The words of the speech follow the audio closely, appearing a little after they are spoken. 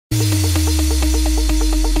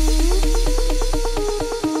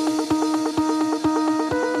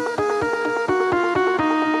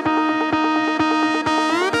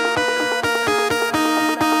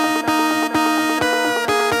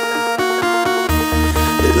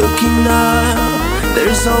looking up,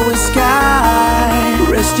 there's always sky.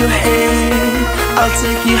 Rest your head, I'll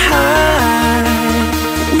take you high.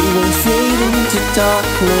 We won't fade into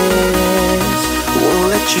darkness, won't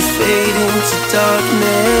let you fade into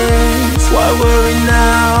darkness. Why worry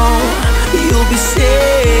now? You'll be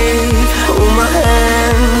safe. Hold my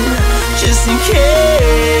hand, just in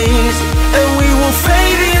case. And we won't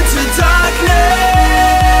fade into darkness,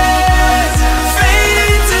 fade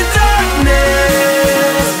into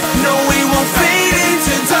darkness. No, we won't fade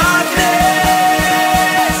into darkness,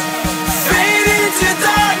 fade into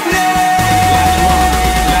darkness.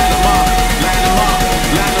 Light 'em up, light 'em up,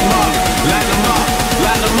 light 'em up, light 'em up,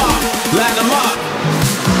 light 'em up, light 'em up.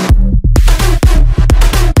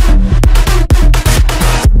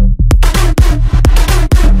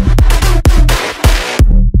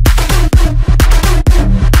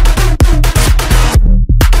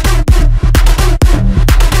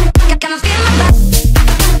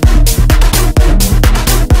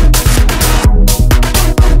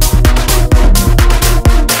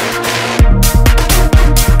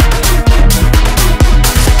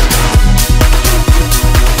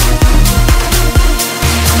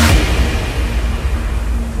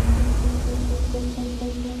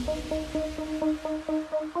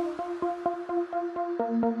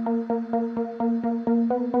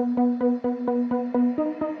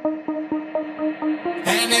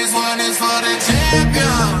 And this one is for the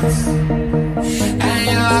champions. And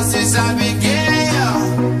you lost since I began.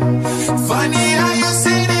 Funny how you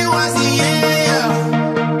said it was the end.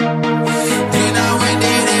 Then I went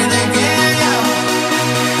in it again.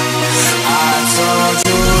 I told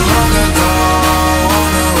you long ago on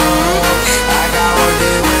the road, I got what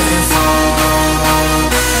they waiting for.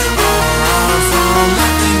 Run from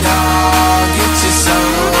nothing, dog. Get your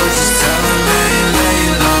soul. Just tell them they ain't lay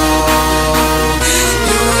low.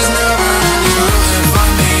 You was never really rooting for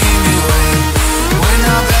me anyway. When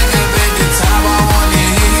I'm back up at the top, I wanna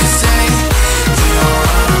hear you say, you don't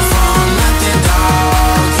run from nothing,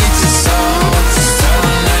 dog. Get your soul. Just tell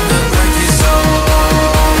them that the break is over.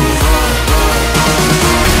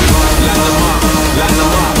 Light 'em up, light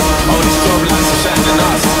 'em up. All these strobe lights are shining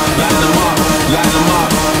us. Light 'em up, light 'em up.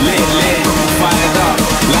 Lit, lit, fired up.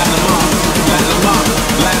 Light 'em up, light 'em up,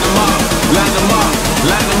 light 'em up, light 'em up,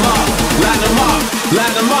 light 'em up, light 'em up,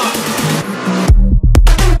 light 'em up.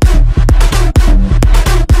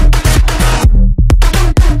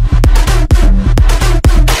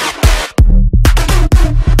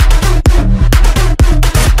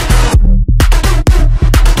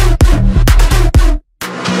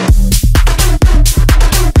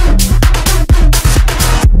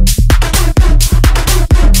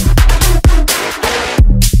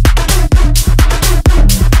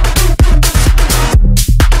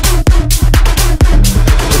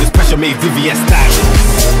 This pressure made VVS style.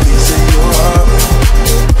 Piece of your heart,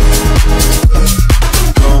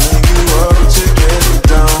 calling you up to get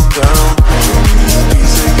down, down.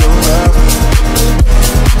 Piece of your love,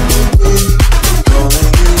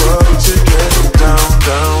 calling you up to get down,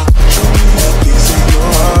 down. Piece of your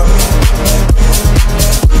heart,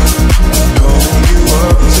 calling you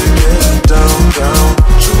up to get down, down.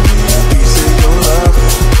 Piece of your love,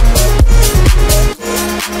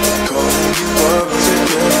 calling you up to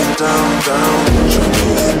get down, down. Show me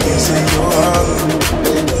a piece of your heart,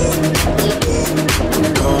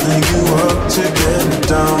 calling you up to get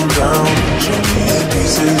down, down. Show me a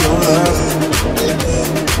piece of your love,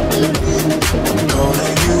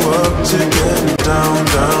 calling you up to get down,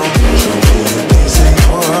 down. Show me a piece of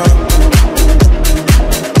your heart,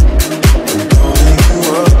 calling you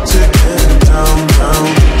up to get down, down.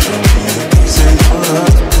 Show me a piece of your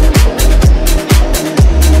love,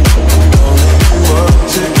 calling you up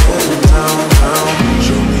to get down, down.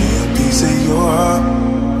 Show me a piece of your heart,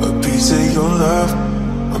 a piece of your love.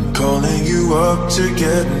 I'm calling you up to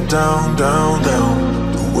getting down, down, down.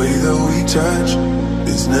 The way that we touch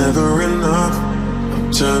is never enough.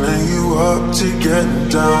 I'm turning you up to getting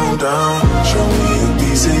down, down. Show me a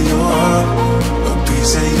piece of your heart, a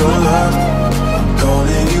piece of your love. I'm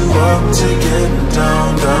calling you up to getting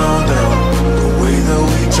down, down, down. The way that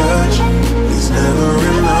we touch is never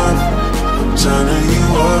enough. I'm turning you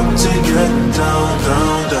up to getting down,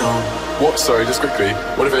 down, down. What? Sorry, just quickly.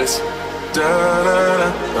 What if it's Da da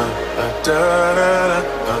da, da da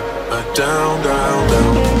da, down, down,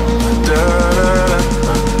 down. Da da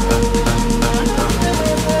da,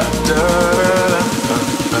 da da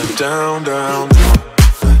da, down, down.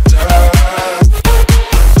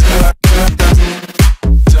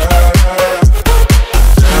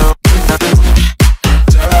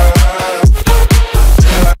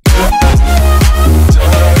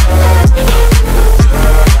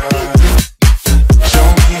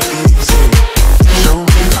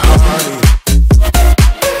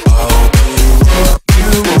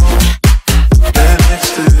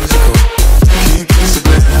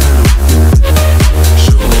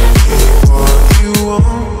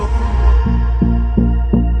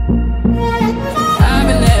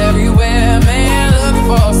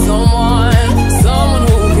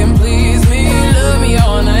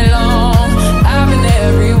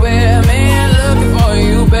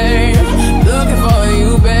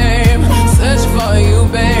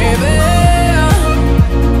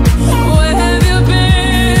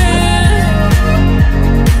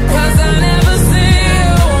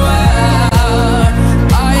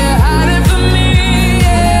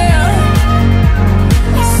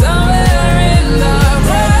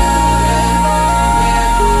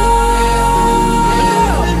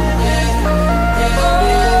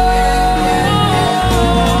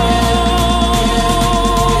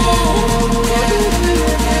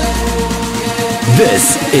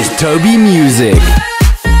 This is TOBI Music.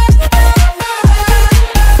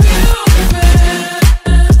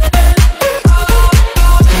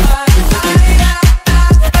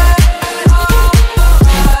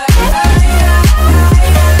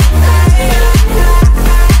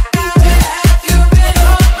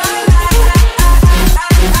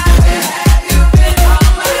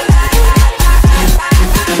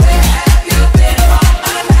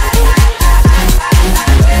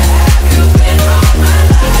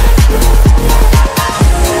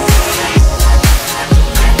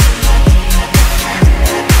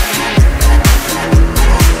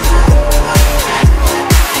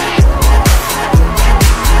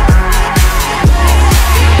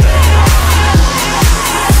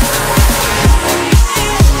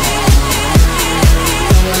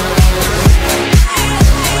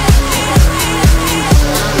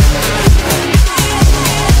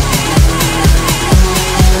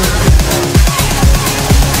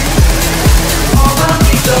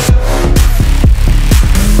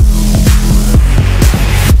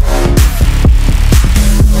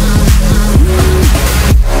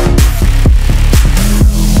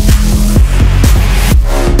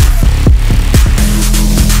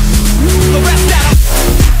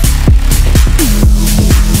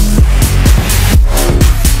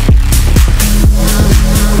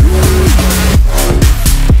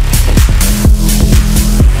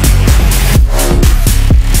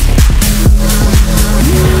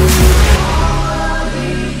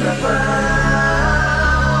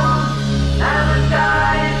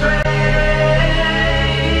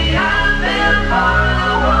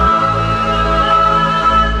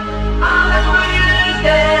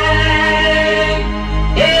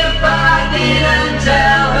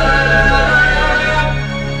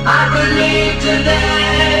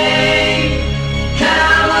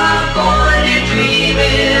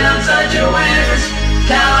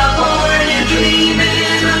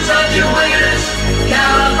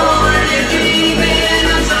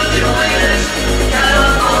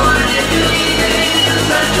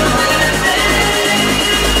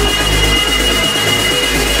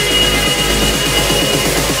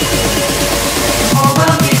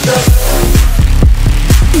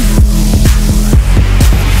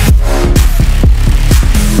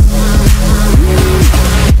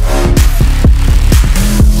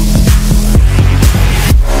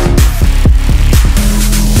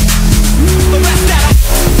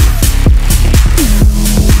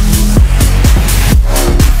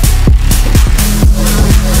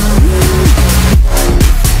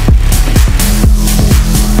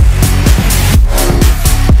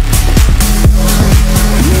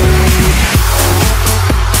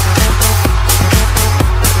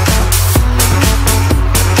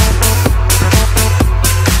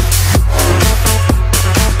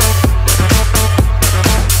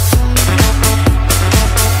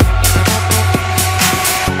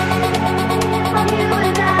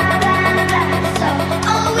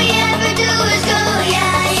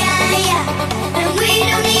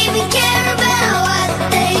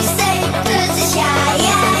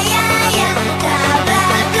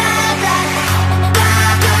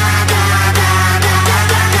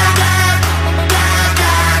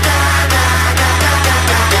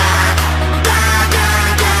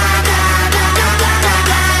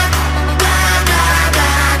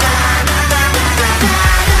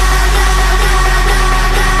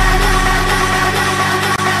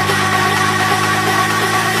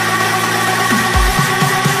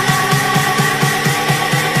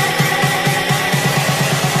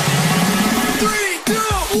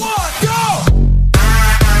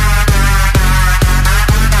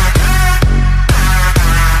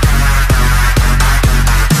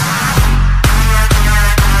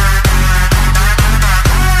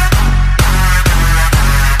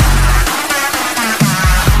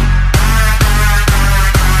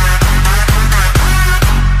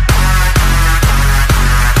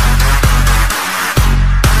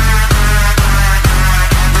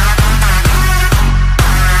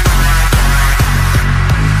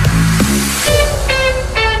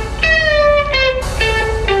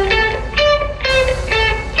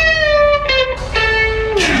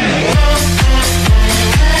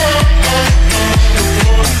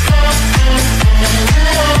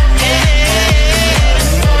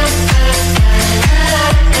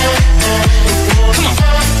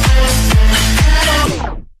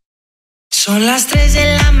 Son las 3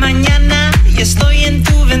 de la mañana y estoy en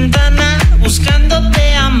tu ventana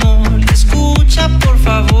buscándote amor. Escucha por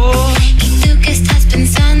favor. ¿Y tú qué estás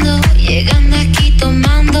pensando? Llegando aquí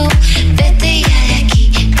tomando. Vete ya de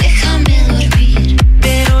aquí, déjame dormir.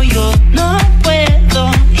 Pero yo no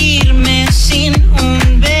puedo irme sin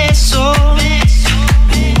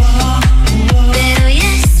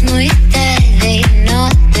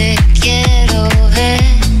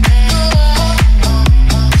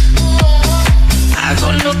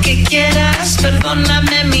días,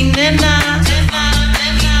 perdóname mi nena.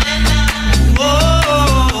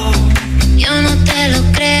 Oh. Yo no te lo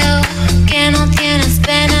creo, que no tienes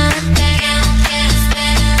pena.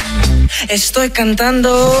 Estoy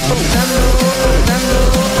cantando,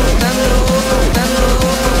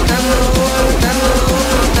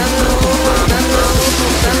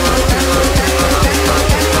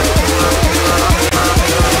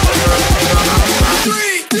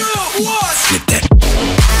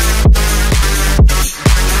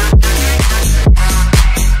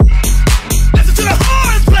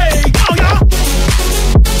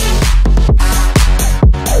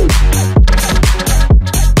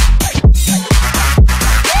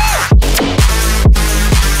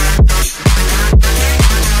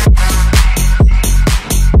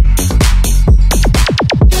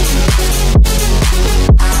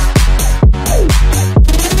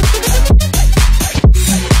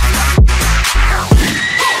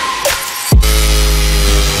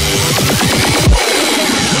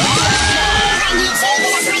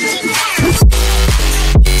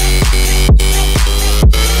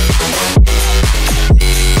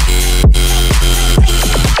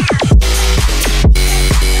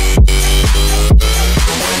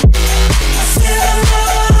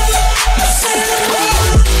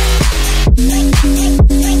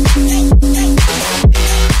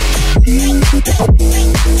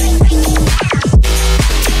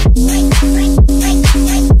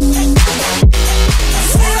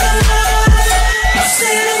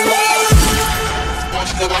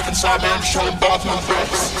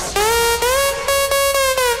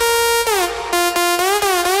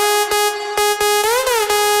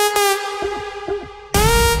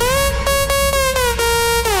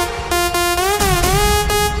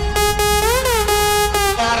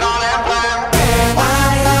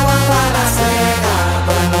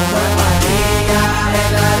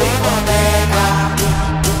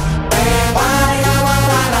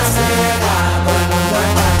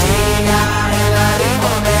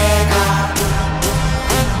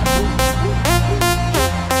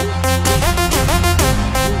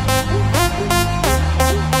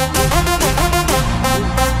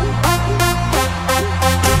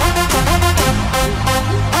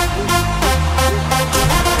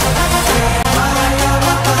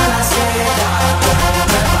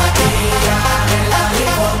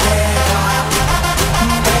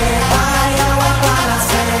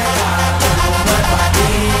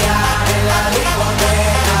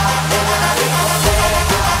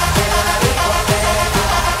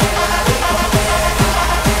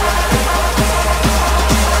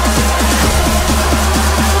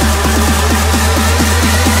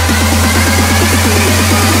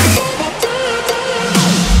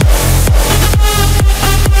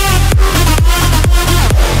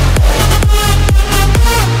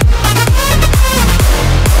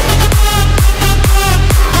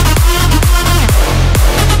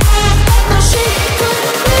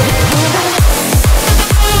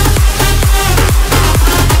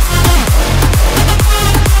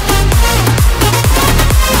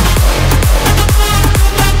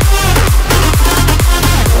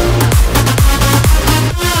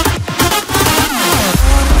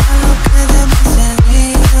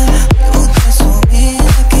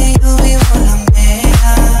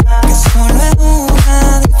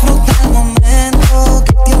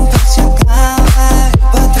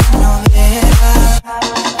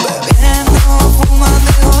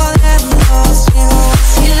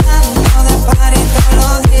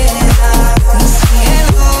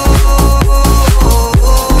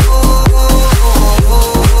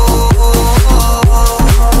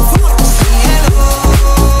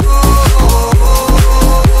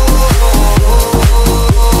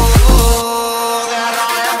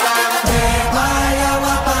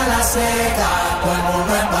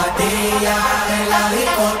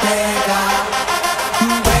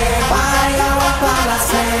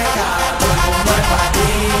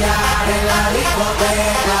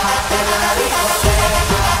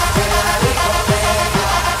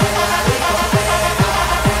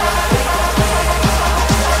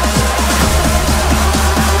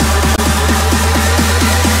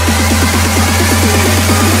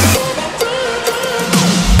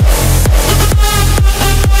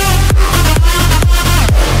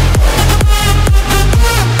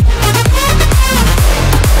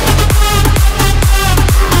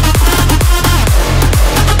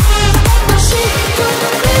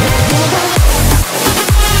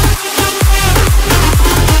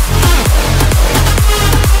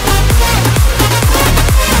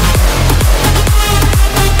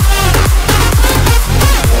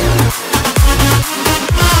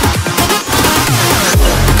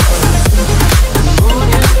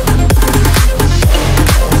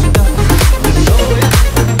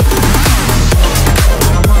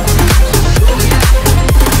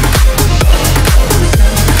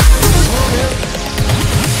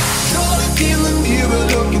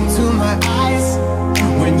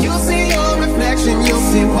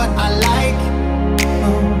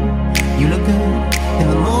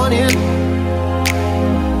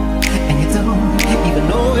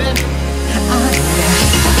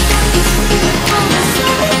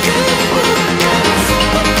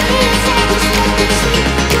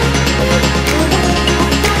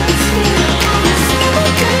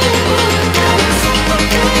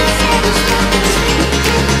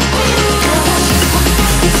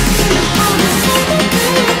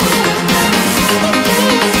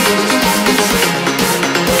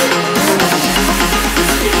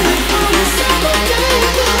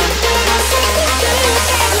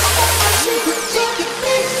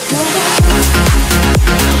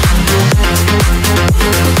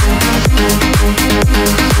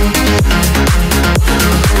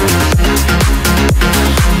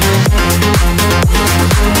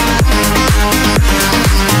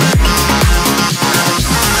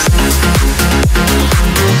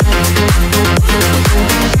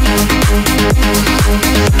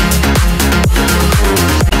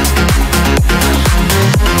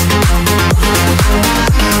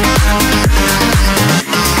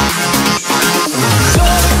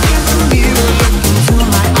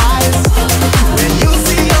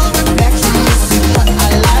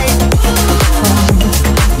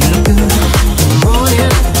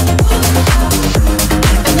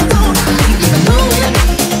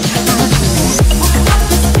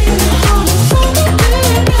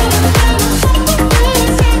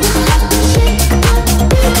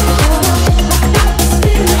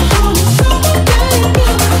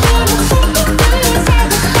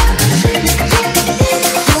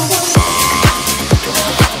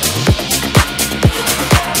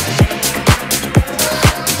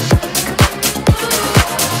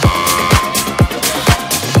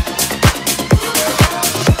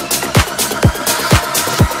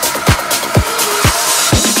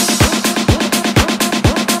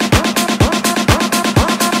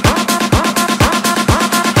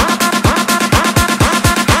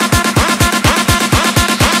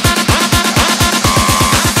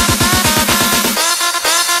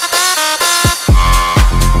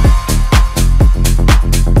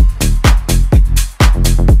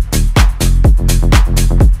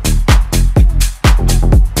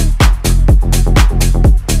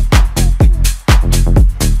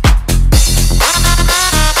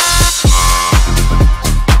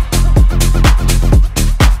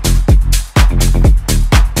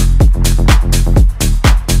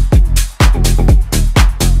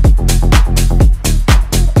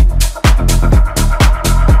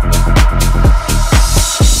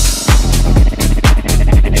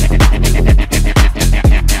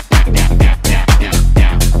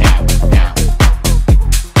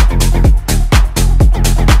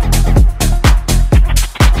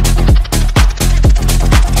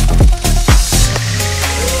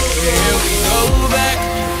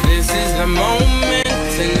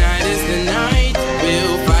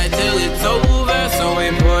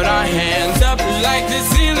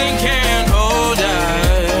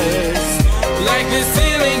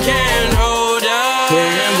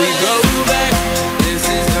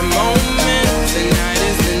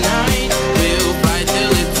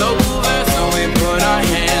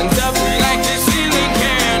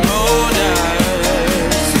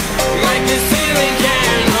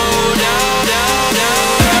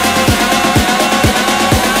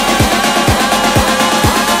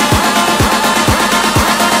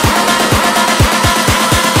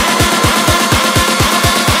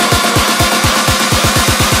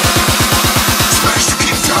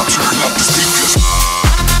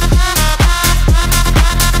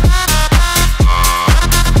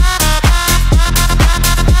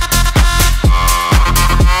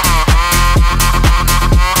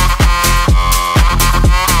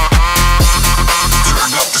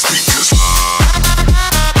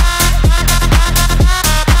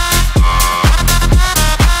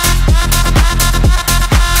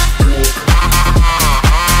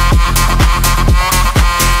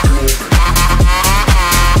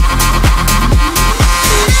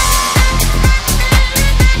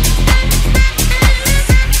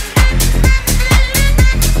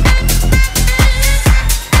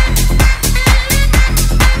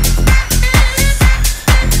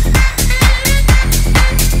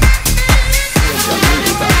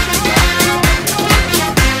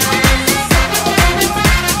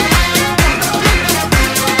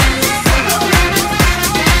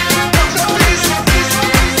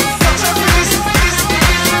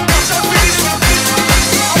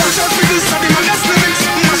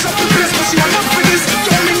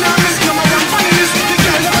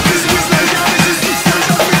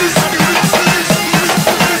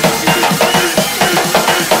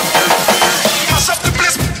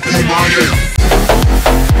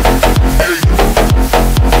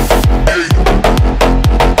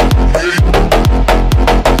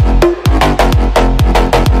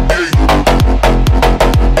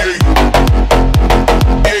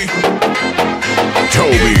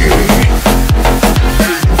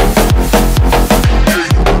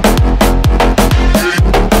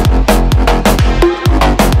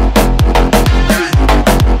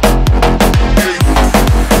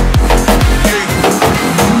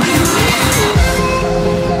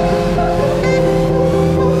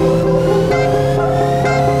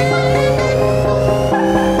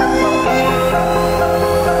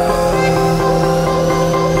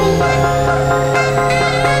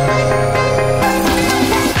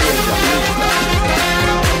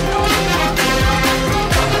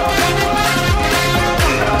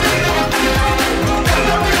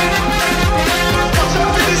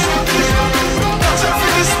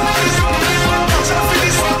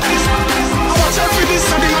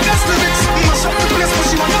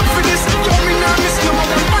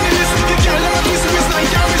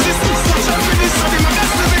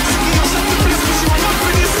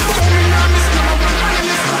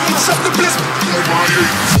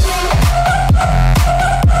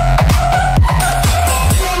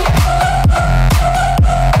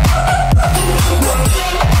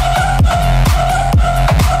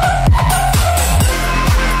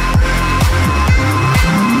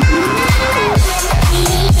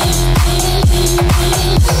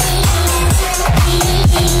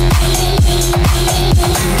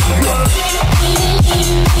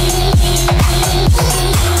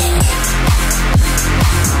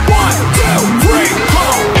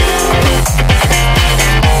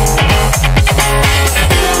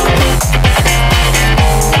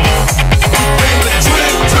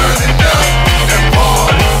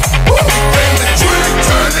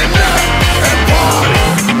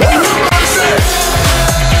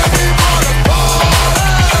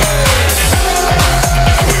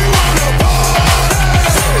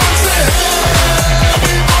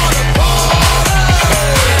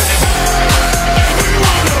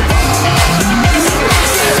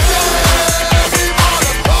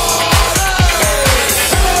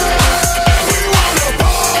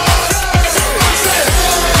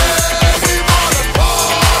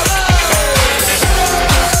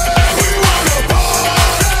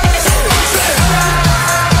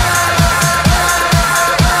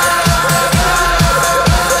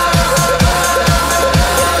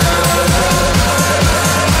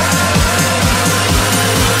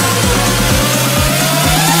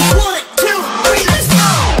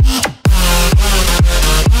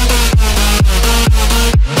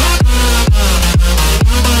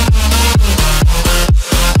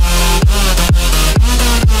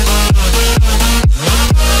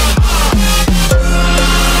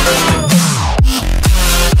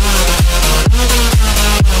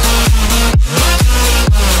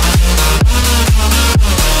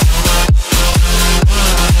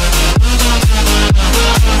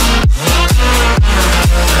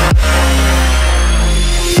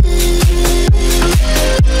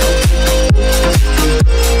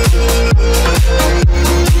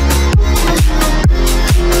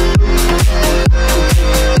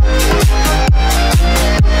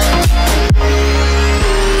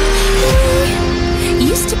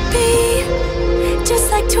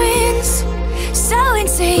 mind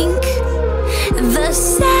sync. The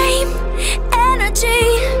same energy.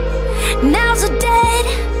 Now's a dead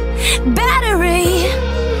battery.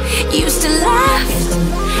 Used to laugh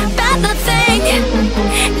about nothing.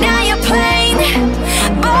 Now you're plain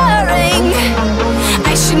boring.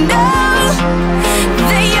 I should know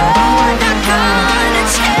that you're not gonna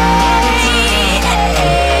change.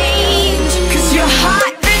 'Cause you're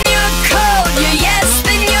hot, then you're cold. You're yes,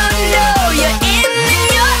 then you're no. You're in, then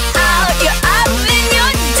you're out. You're up, then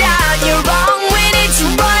you're down. You're wrong when it's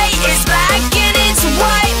right. It's black and it's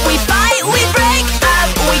white. We fight, we break up.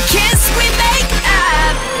 We kiss, we make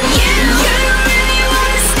up. You don't really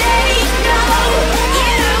wanna stay, no.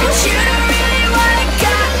 You don't really wanna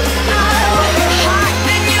go. You're hot,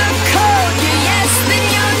 then you're cold. You're yes, then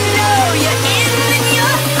you're no. You're in, then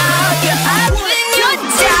you're out. You're up, then you're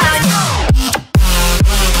down.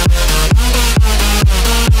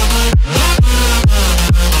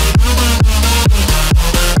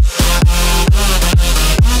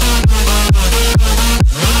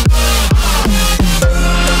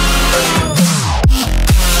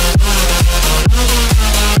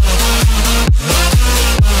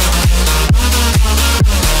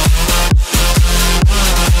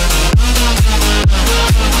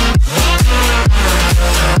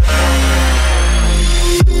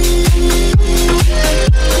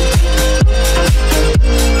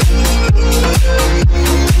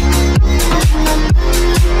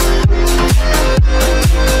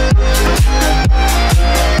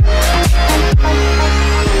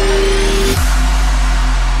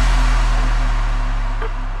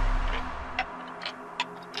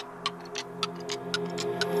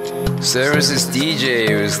 So there was this DJ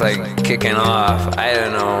who was like kicking off. I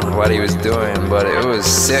don't know what he was doing, but it was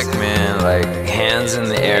sick, man. Like hands in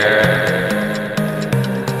the air.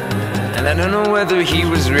 And I don't know whether he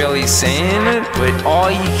was really saying it, but all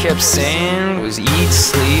he kept saying was eat,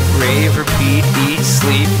 sleep, rave, repeat, eat,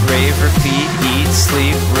 sleep, rave, repeat, eat,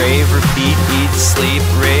 sleep, rave, repeat, eat, sleep,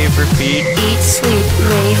 rave, repeat. Eat, sleep,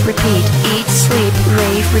 rave, repeat. Eat, sleep,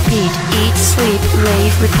 rave, repeat. Eat, sleep,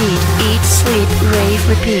 rave, repeat. Eat, sleep, rave,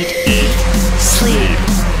 repeat. Eat, sleep,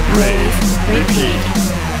 rave, repeat.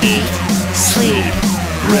 Eat, sleep,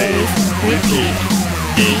 rave, repeat.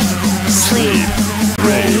 Eat, sleep,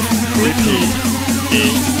 rave, repeat.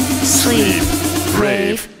 Eat, sleep,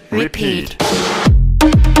 rave, repeat.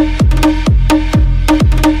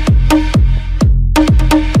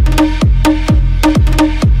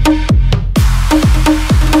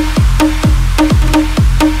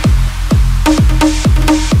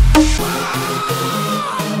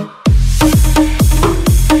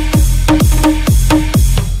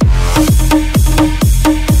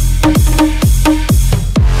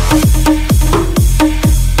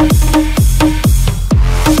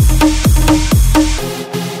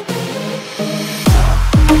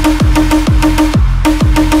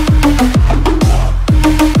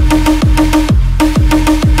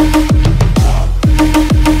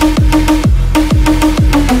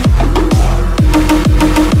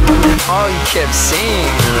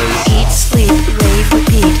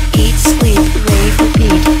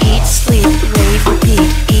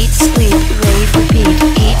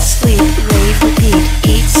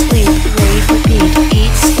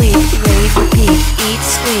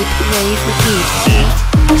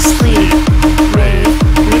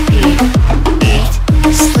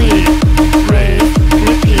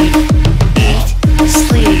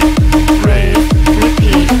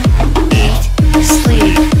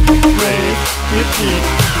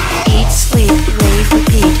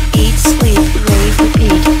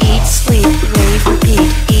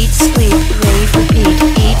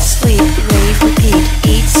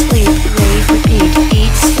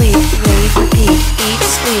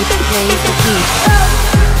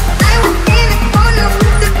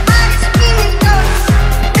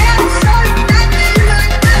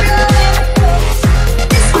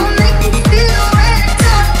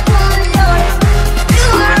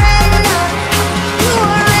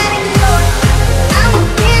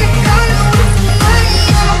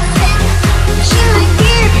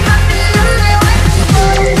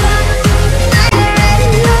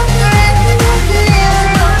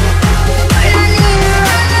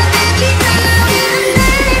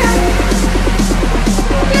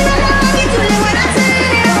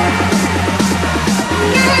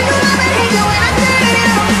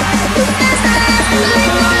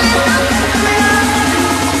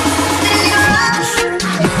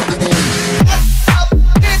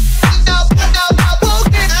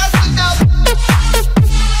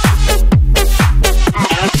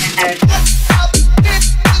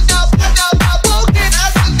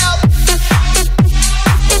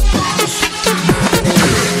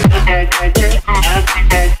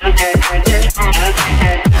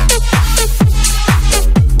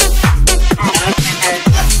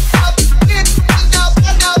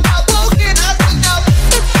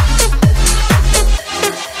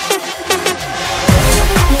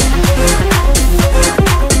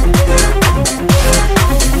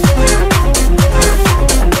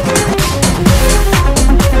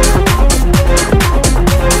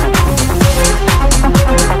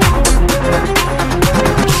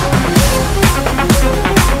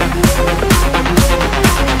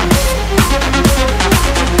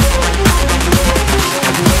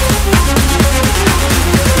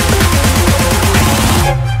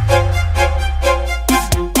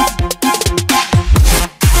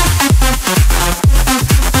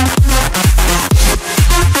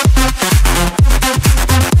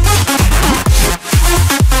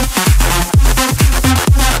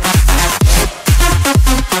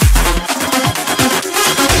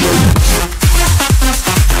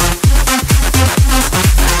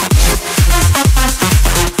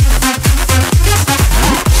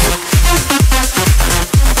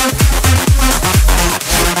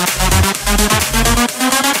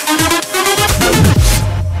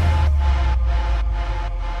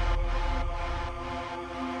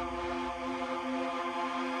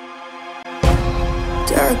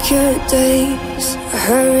 your days, a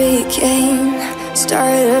hurricane.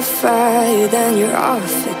 Start a fire, then you're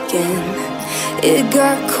off again. It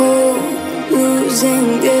got cold,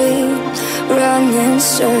 losing games, running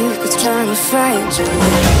circles, trying to find your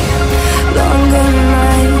way. Longer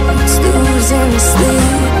nights, losing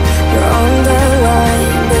sleep. You're on the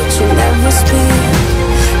line, but you never speak.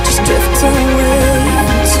 Just drifting away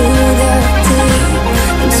into the deep,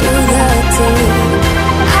 into the deep.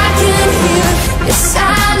 I can hear your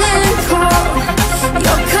silent call.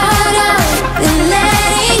 You're caught up in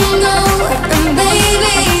letting go, and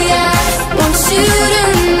baby, I want you to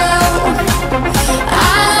know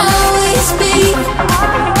I'll always be.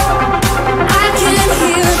 I can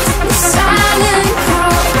hear your silent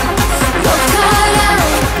call. You're caught up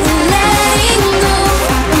in letting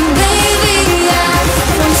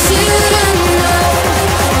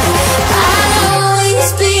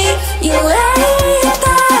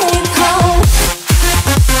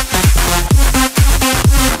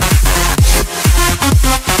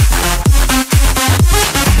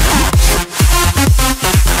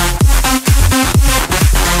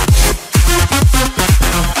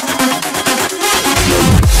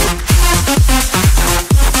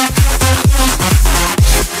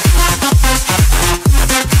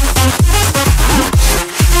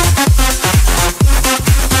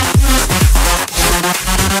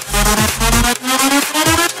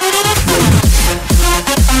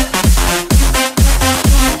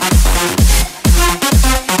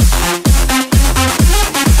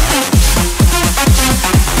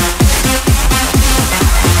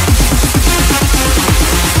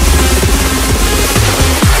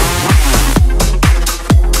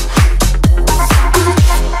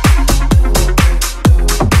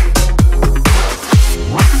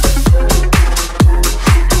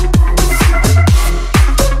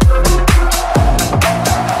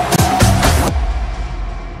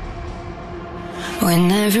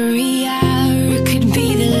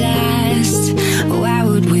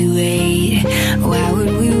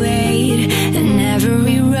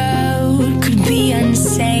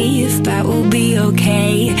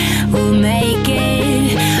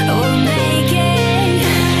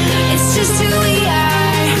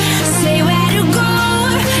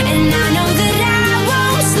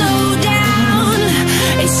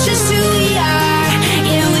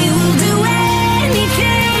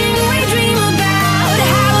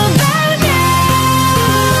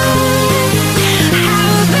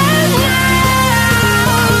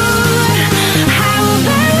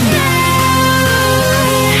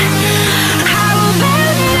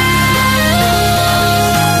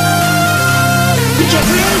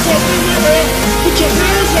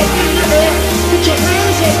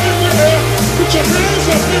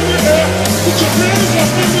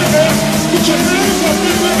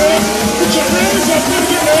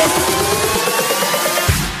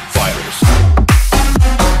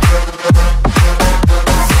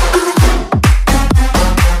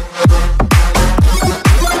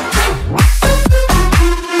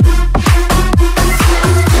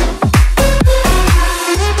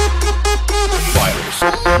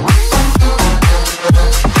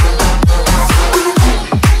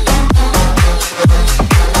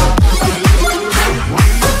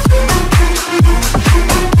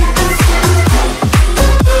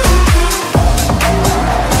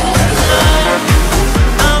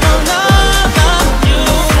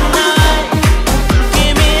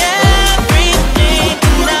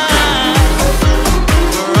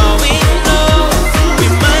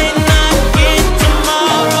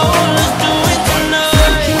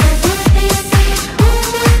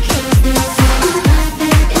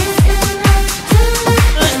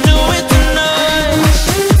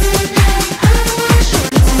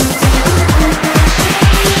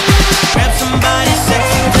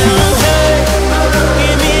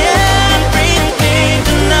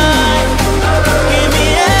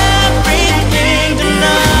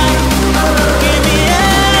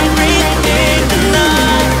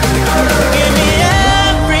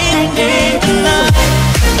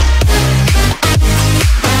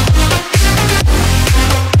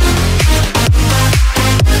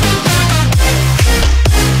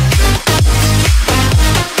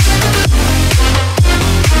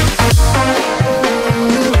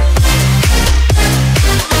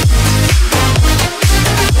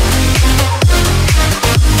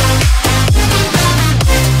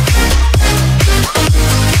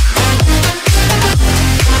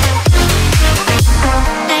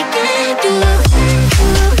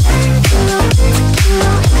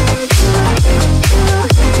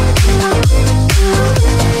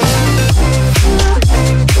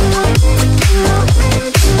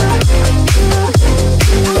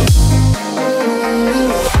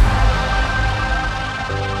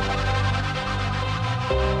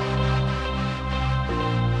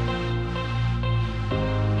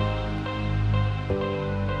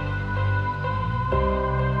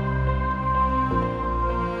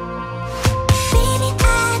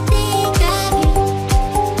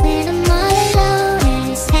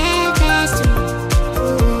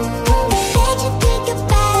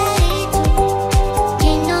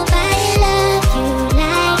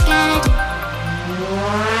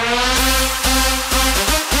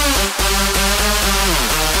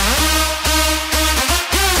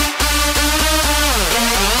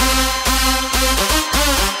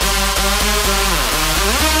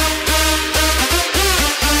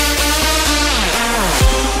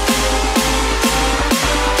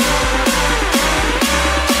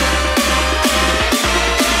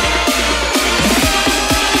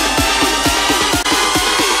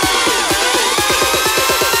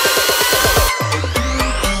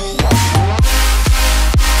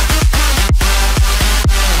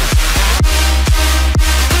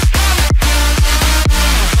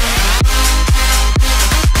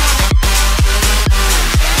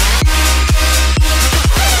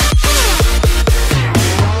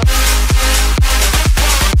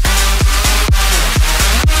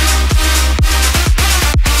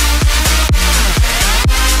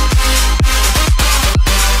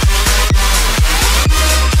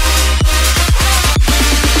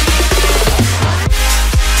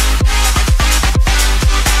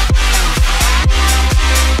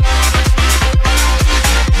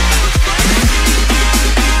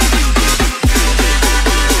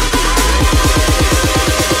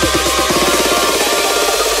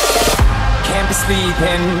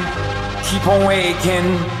keep on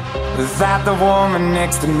waking without the woman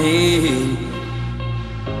next to me.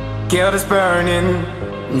 Guilt is burning,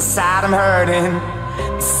 inside I'm hurting.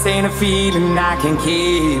 This ain't a feeling I can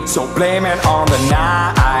keep. So blame it on the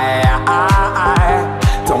night.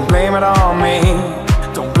 Don't blame it on me.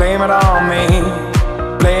 Don't blame it on me.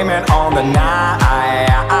 Blame it on the night.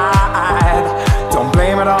 Don't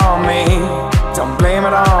blame it on me. Don't blame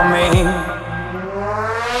it on me.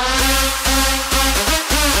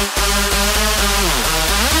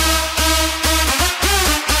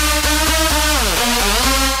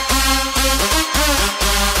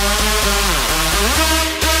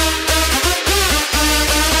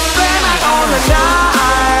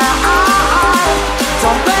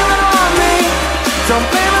 Don't blame it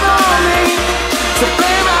on me. So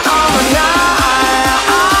blame it on the night.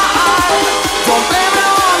 Don't blame it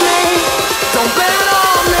on me. Don't blame it on me.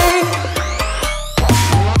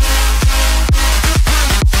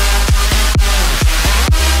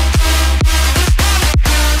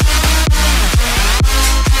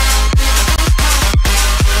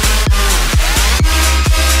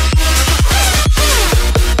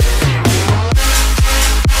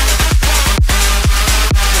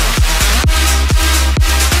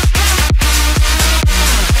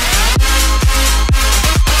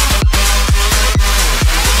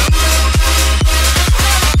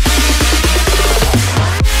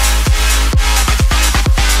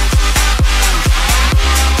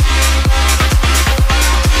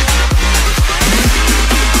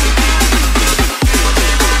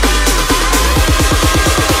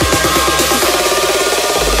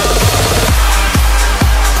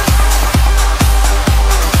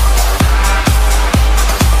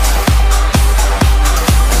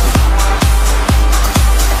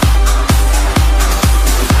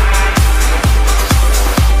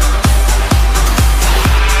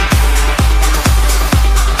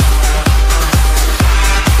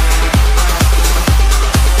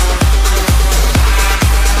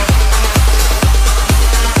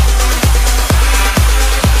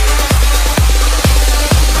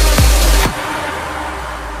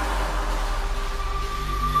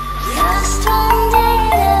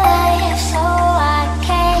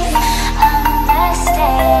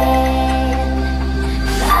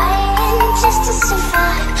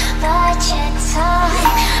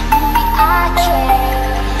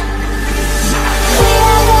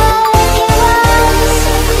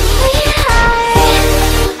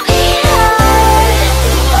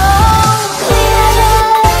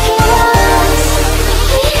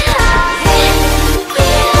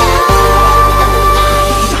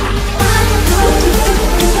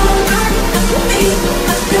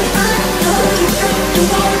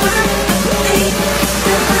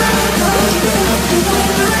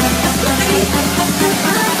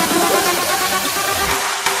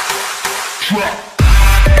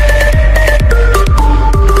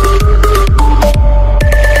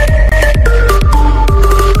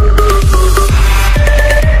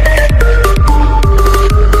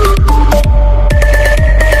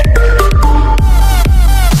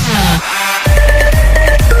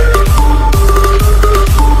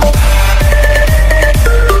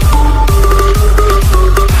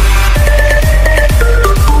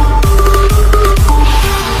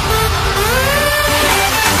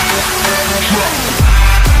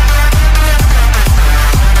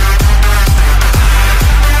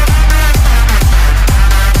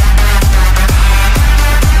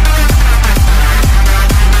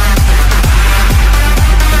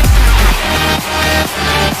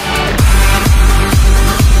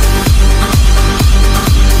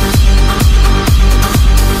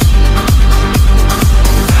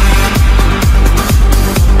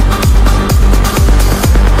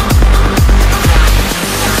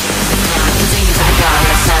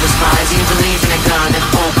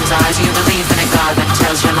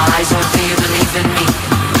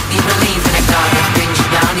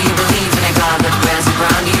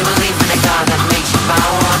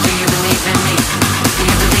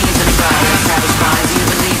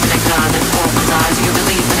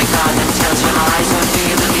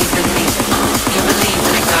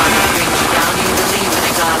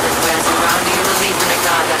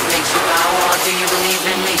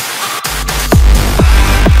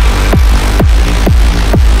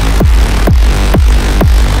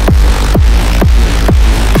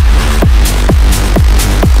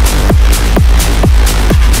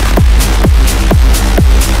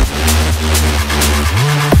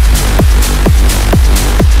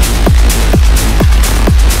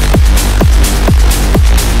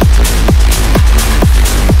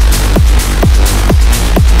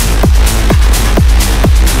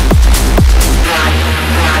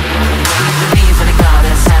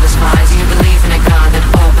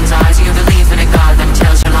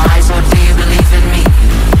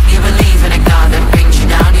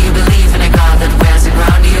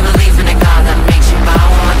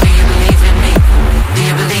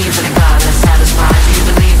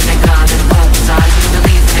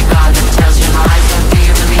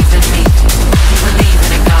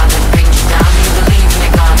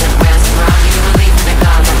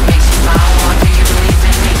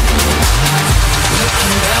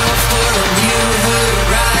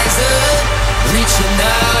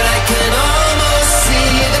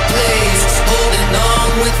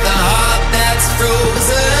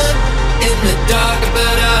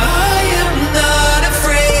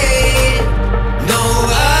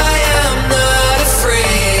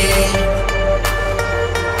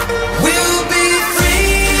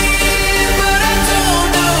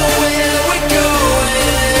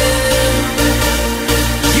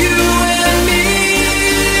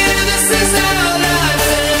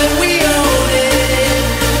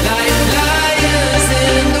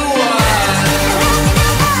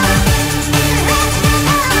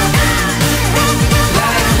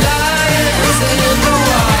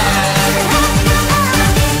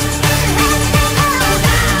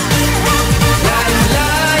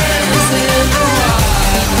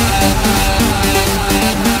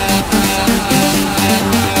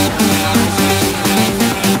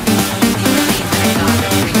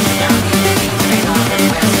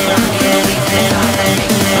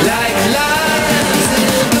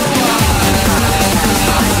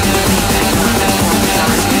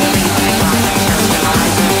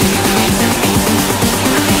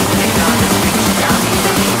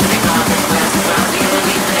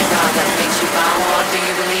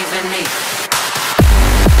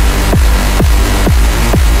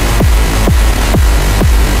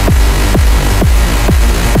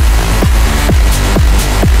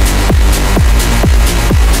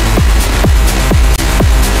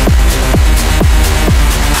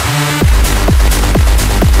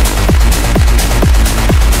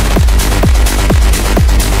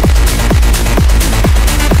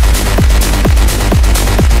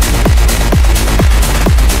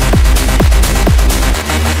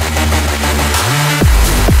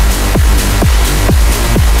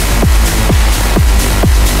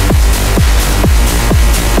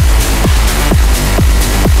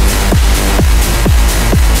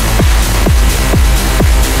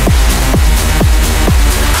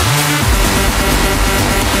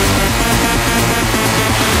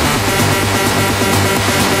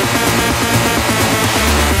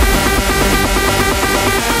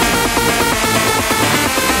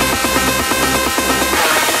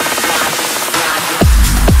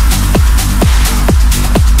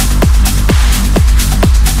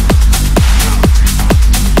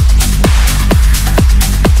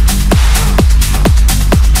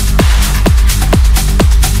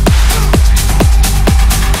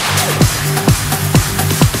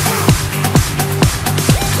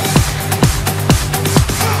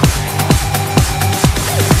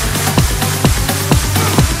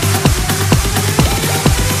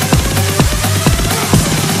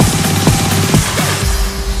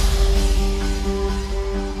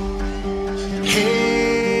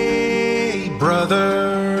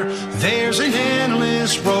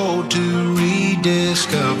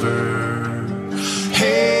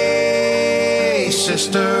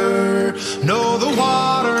 sister. No, the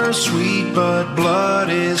water's sweet, but blood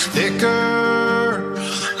is thicker.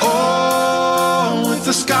 Oh, if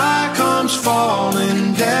the sky comes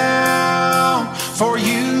falling down for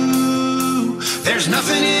you, there's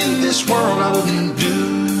nothing in this world I wouldn't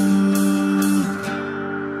do.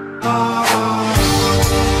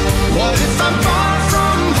 What if I'm far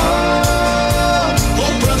from home?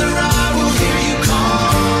 Oh, brother, I will hear you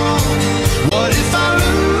call. What if I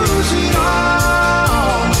lose it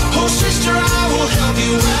all? Oh, sister, I will help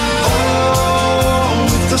you out. Oh,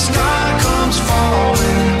 if the sky comes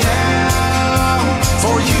falling down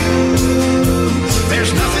for you,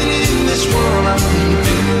 there's nothing in this world I wouldn't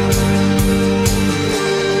do.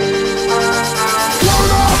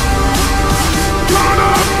 Turn up! Turn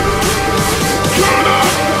up! Turn up!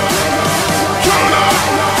 Turn up!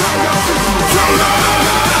 Turn up!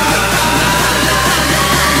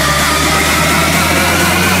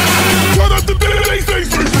 Turn up the bass, bass, bass,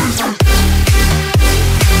 bass.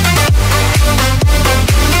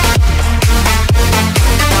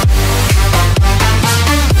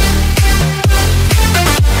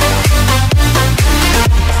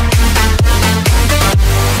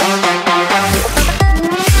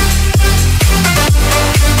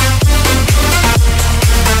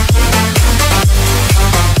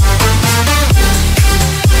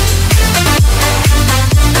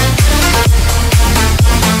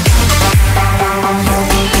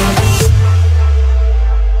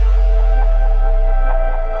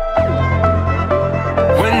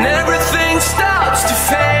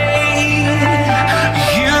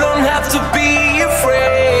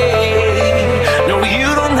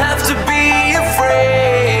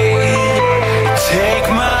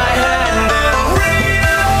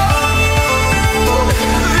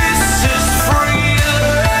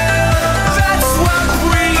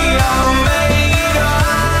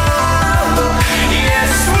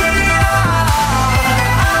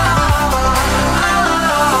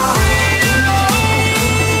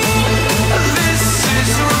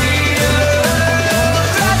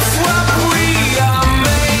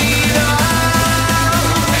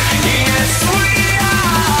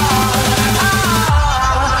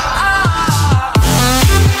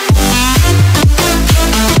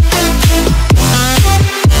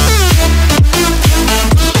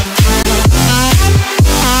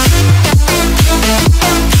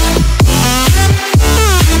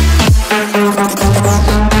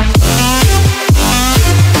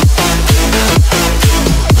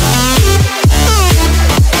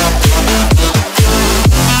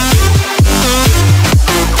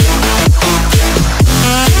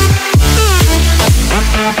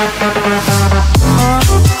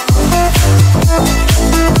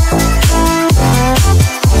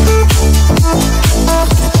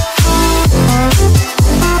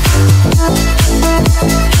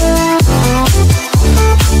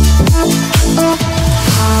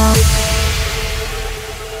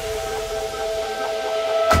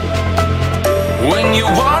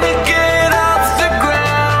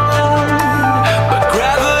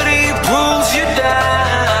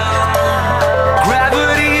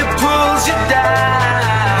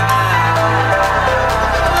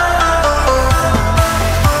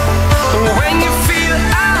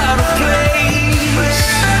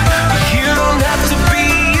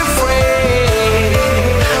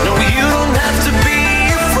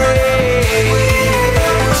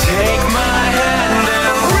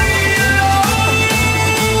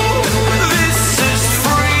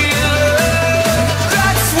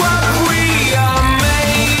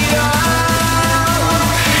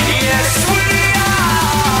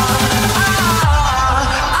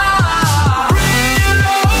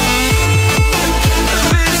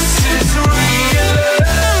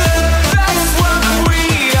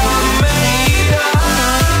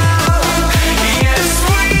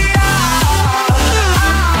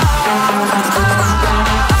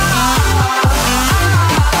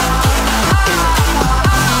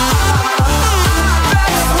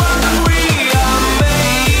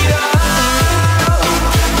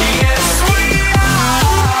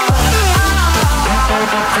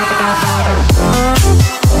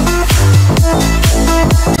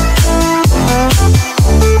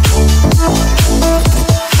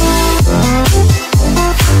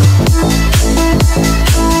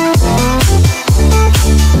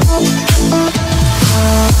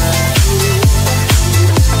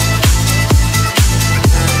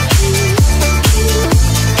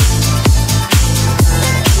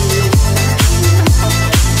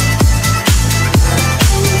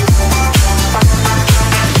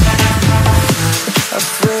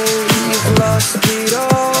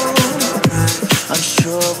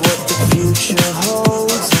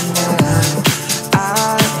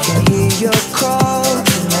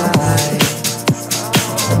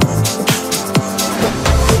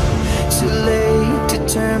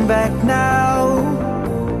 back now,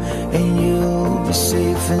 and you'll be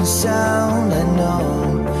safe and sound. I know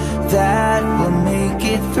that we'll make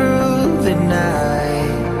it through the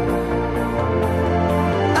night.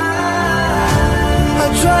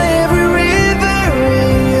 I'll try every river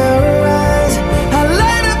in your eyes. I'll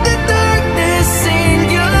light up the darkness in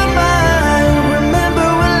your mind. Remember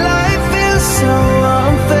when life feels so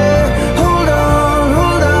unfair. Hold on,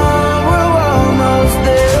 we're almost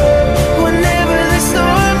there. Whenever the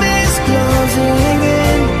storm is closing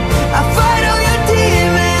in, I fight all your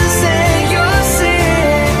demons and your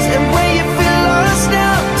sins. And when you feel lost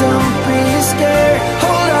now, don't be scared.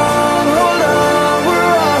 Hold on, we're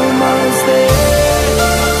almost there.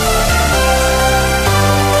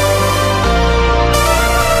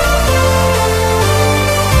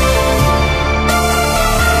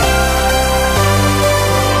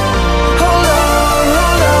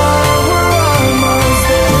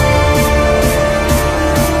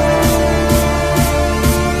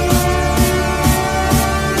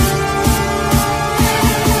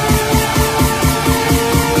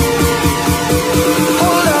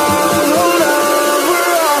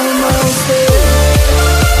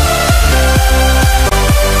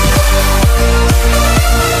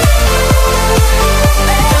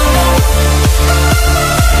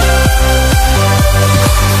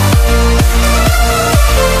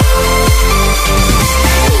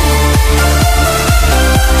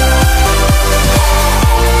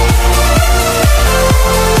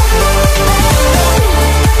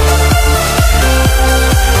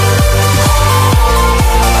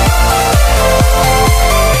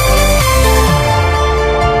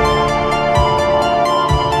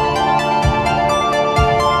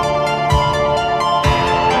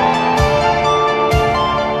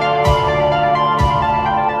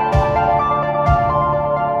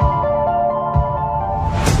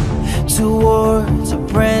 Towards a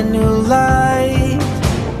brand new light,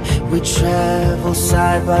 we travel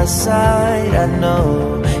side by side. I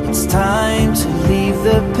know it's time to leave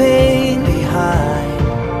the pain behind.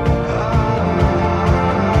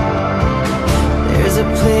 There's a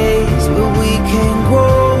place where we can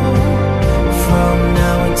grow from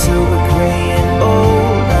now until we're gray and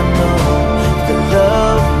old. I know the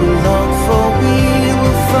love we long for we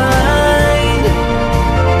will find.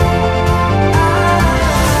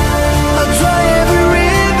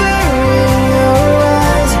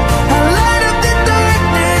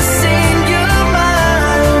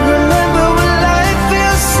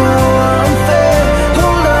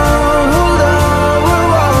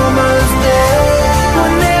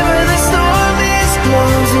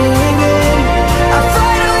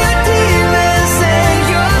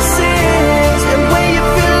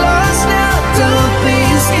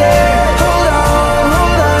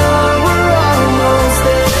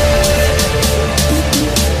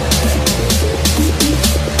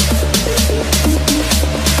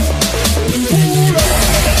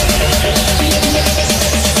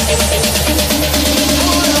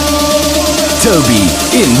 TOBI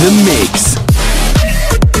in the mix.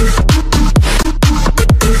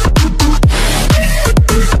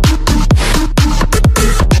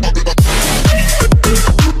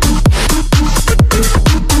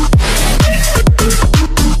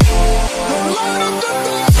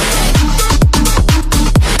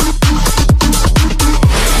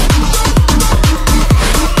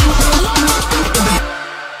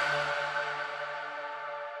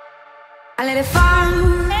 I let it fall,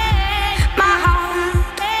 my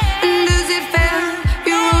heart, and as it fell,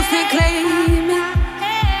 you rose to claim me.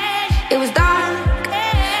 It was dark,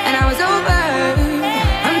 and I was over,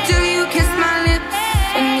 until you kissed my lips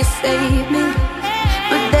and you saved me.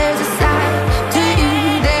 But there's a side to you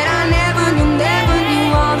that I never knew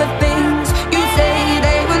all the things you say,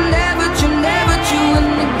 they were never true, and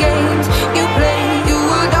the games you play, you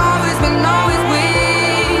would always win, always win.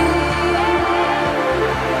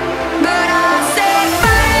 But I set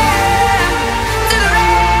fire to the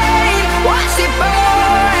rain, watch it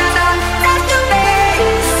burn as I touch your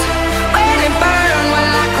face. When it burned,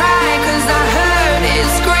 while I cried, 'cause I heard it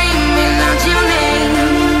screaming out your name,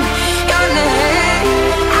 your name.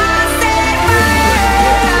 I set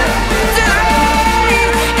fire to the rain,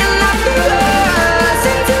 and I threw us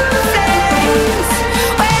into flames.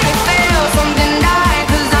 When it fell, something died,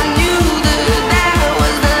 'cause I knew that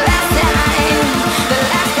was the last time, the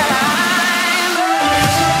last time.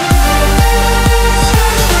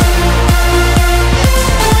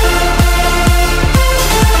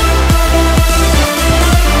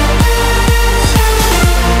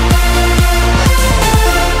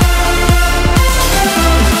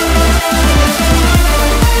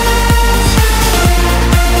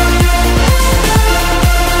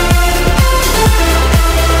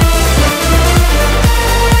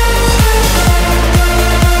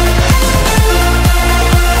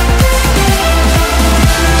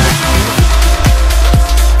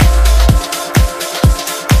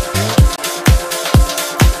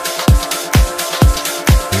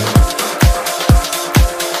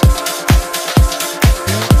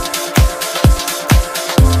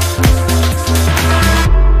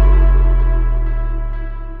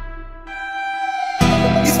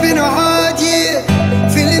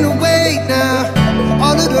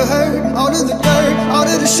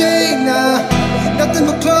 shame now. Nothing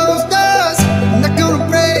but closed doors. I'm not gonna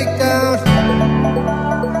break down.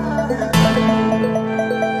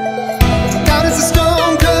 God is a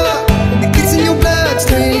strong drug. It gets in your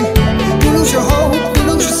bloodstream. You lose your hope, you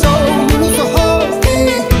lose your soul, you lose the whole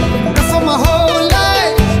thing. I fought my whole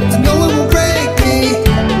life to know it will break me.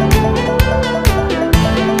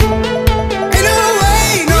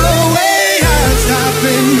 Ain't no way I'm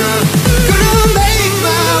stopping now. Gonna make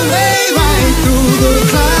my way right through the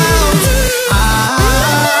clouds. I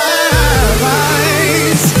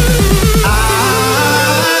rise.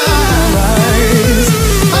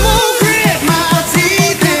 I won't grit my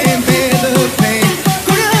teeth and bear the pain.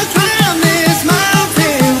 Gonna climb this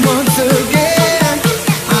mountain once again.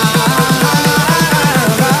 I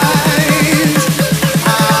rise.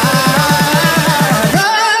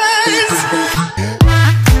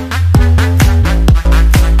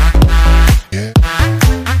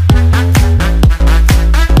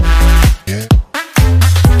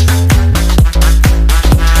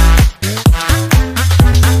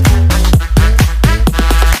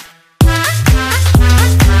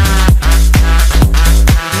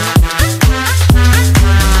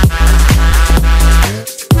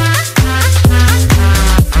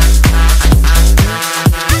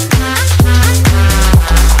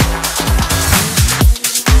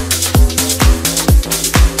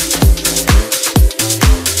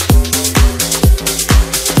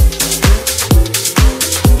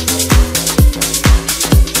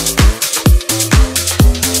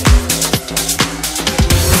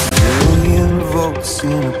 Million volts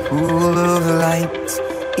in a pool of light,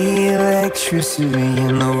 electricity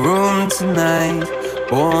in the room tonight.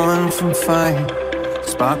 Born from fire,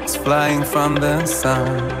 sparks flying from the sun.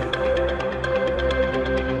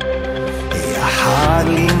 I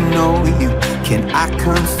hardly know you, can I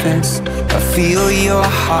confess? I feel your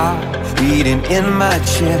heart beating in my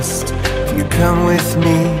chest. If you come with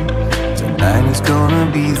me, tonight is gonna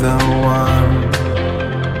be the one.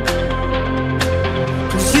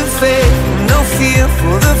 You faith, no fear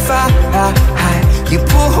for the fight. You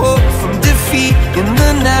pull hope from defeat in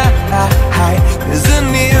the night. There's an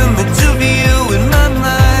image of you in my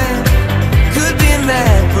mind. Could be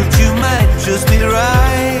mad, but you might just be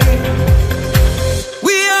right.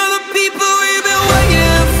 We are the people we've been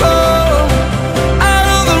waiting for. Out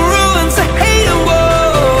of the ruins of hate and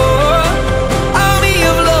war, army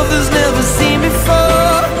of lovers never seen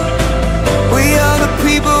before. We are the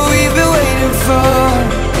people we've been waiting for.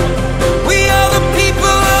 We are the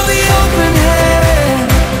people of the open hand.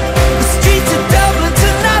 The streets of Dublin to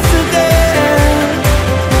Amsterdam.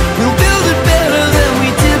 We'll build it better than we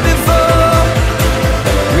did before.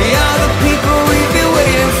 We are the people we've been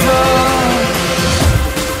waiting for.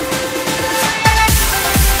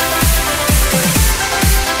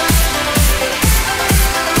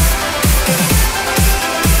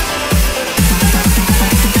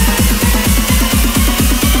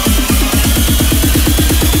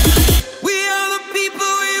 We are the people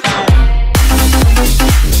we've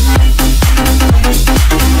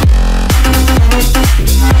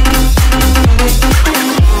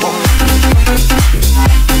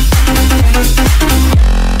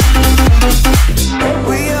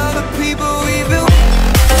We are the people we've been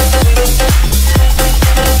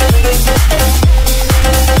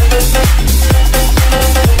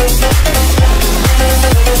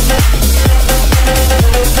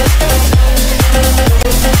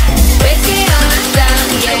Break it on down,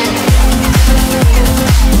 yeah.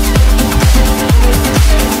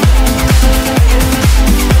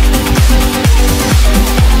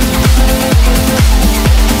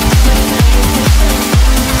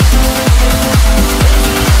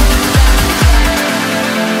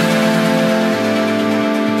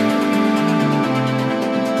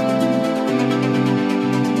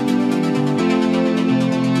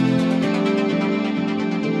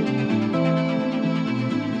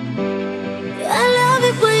 I love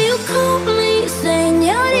it when you call me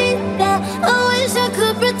señorita. I wish I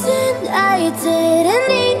could pretend I didn't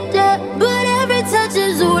need it, but every touch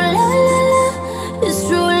is ooh la la la. It's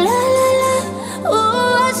true la la la.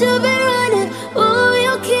 Oh, I should be running. Oh,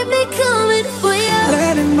 you keep me coming. Oh yeah.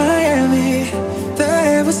 Land in Miami, the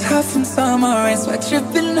air was hot from summer rain, sweat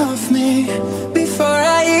dripping off me before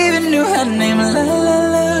I even knew her name. La la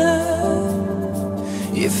la.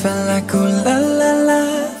 You felt like ooh la la la,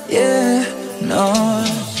 yeah. No,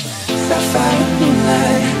 sapphire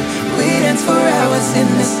moonlight, we danced for hours in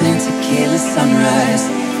the same tequila sunrise.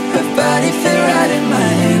 Her body fit right in my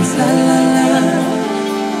hands, la la la.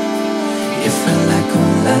 You felt like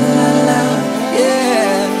ooh la la la,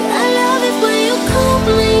 yeah. I love it when you call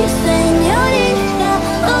me señorita.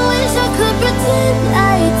 I wish I could pretend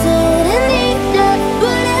I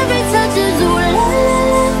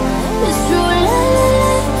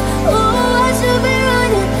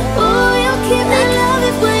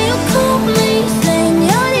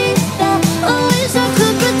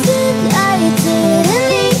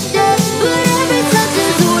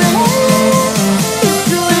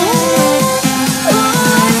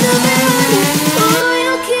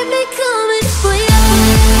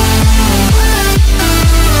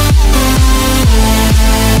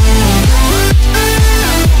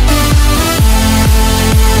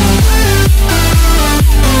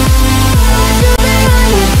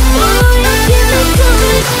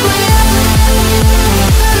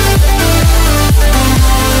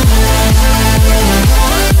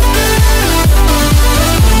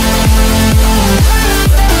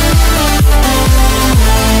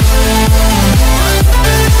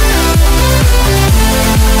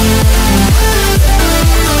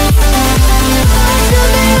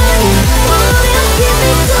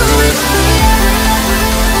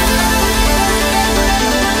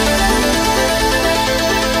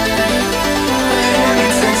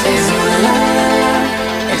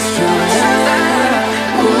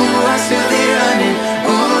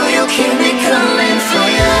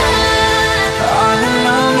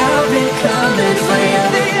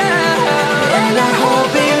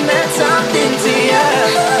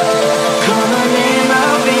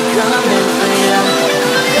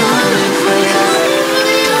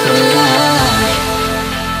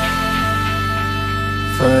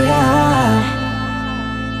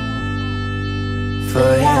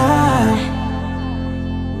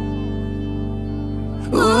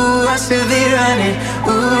planet.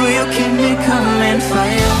 Ooh, you keep me coming for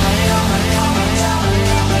you.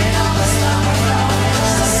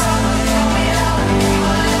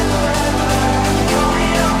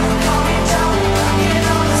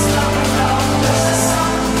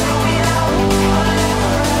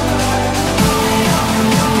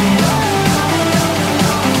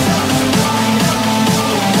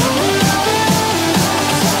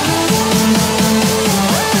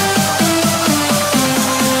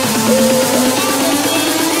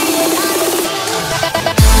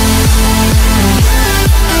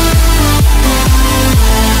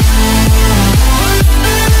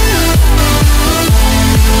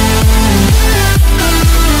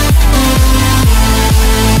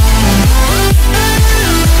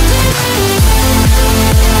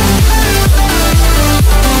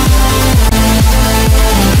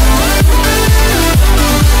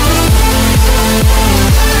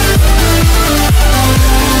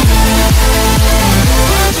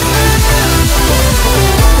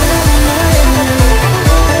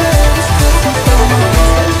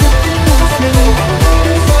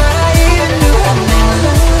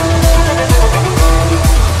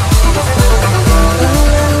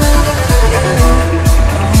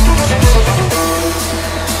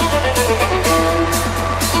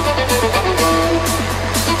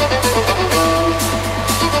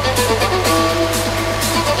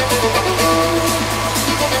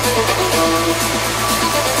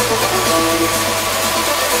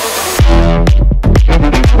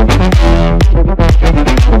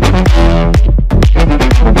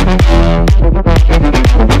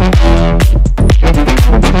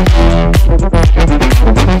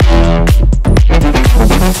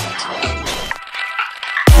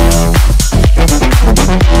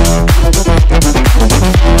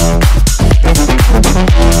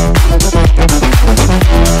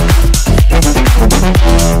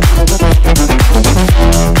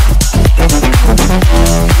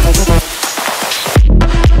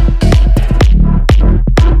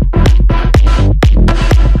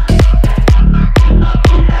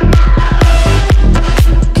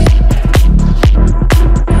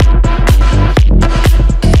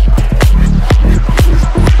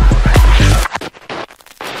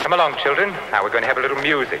 Now we're going to have a little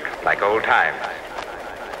music, like old times.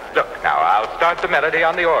 Look, now I'll start the melody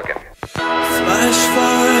on the organ. Flash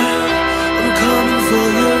fire, I'm coming for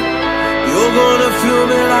you. You're gonna feel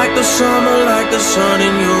me like the summer, like the sun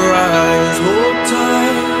in your eyes. Hold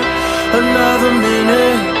tight, another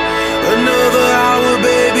minute, another hour,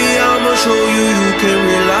 baby. I'ma show you you can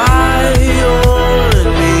rely on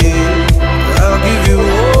me. I'll give you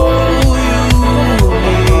all you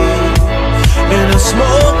need. In a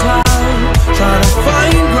small cloud, trying to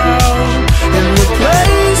find ground in the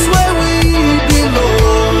place where we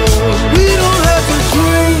belong. We don't have to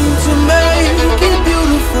dream to make it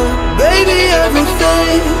beautiful. Baby,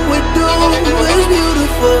 everything we do is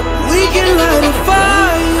beautiful. We can light a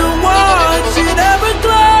fire, watch it ever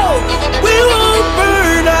glow. We won't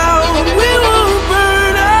burn out, we won't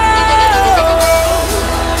burn out.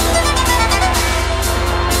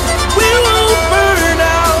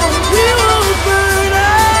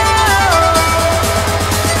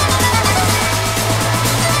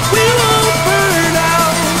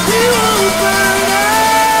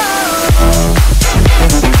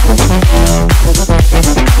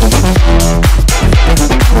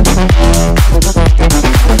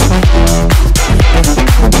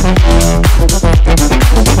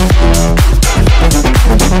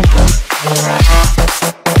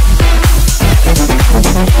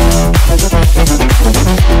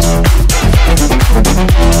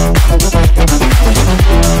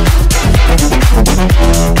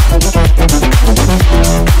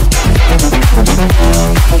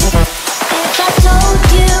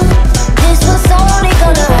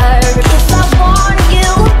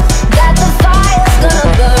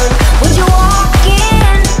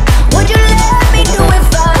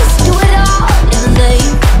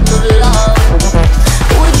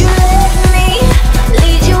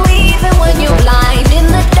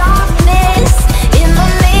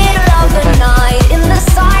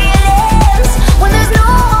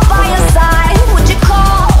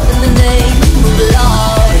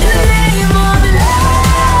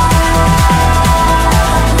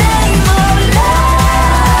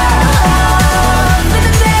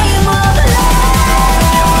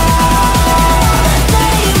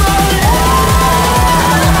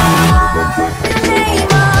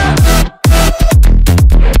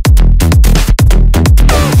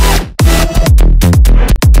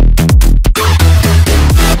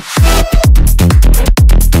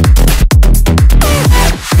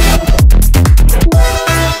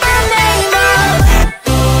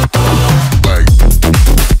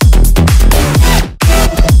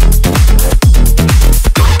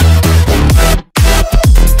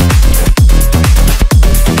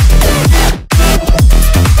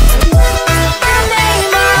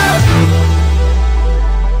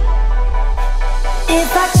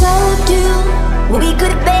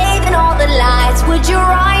 heights? Would you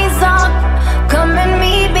rise up? Come and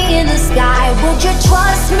meet me in the sky. Would you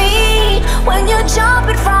trust me when you're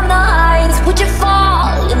jumping from the heights? Would you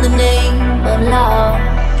fall in the name of love?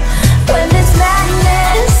 When there's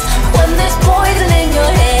madness, when there's poison in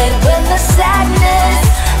your head, when the sadness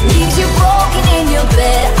leaves you broken in your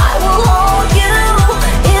bed, I will hold you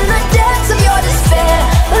in the depths of your despair.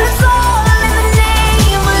 But it's all in the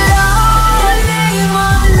name of love. The name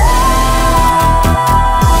of love.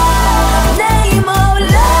 Name of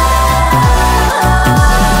love.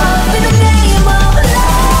 In the name of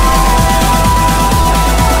love.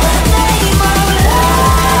 Name of love.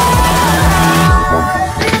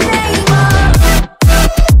 In the name of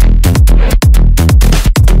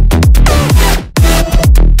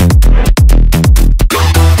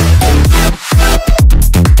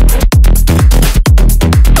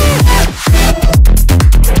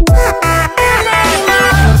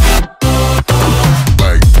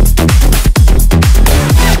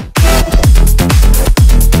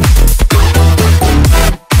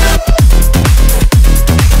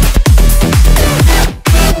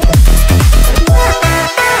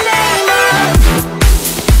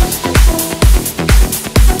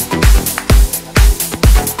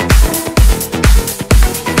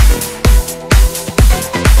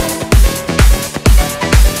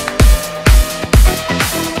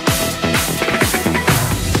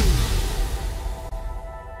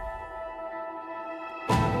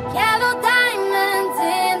yellow diamonds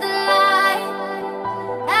in the light,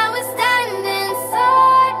 and we're standing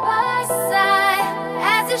side by side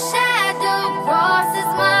as your shadow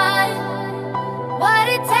crosses mine. What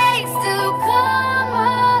it takes to come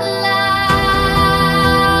alive.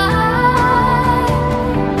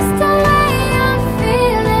 It's the way I'm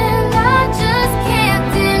feeling, I just can't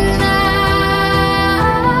deny.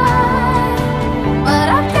 But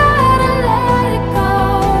I've gotta let it go.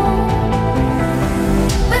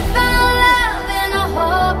 We found love in a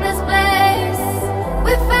hopeless place.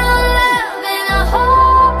 We found love in a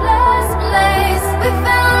hopeless place. We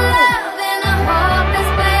found love in a hopeless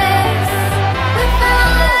place. We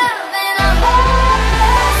found love in a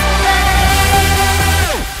hopeless place.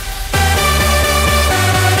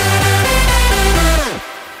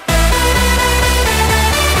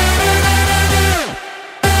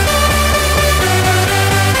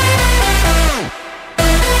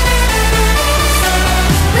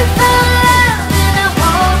 We found love in a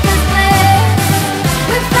hopeless place.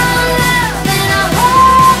 We found love in a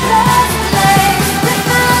hopeless place. We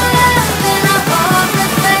found love in a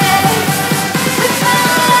hopeless place. We found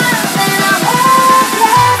love in a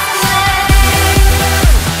hopeless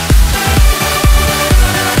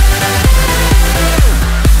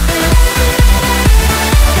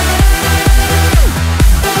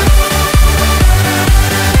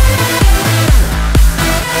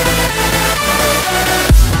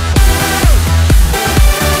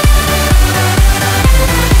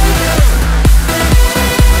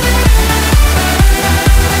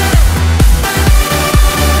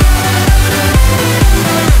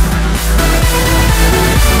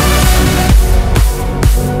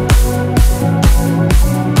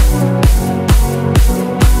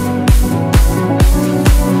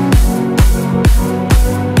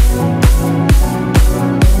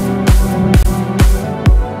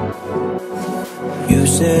You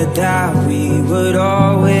said that we would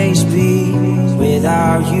always be.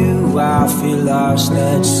 Without you, I feel lost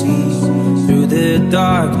at sea. Through the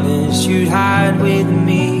darkness, you'd hide with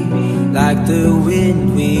me. Like the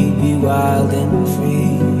wind, we'd be wild and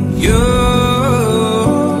free. You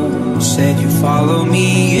said you'd follow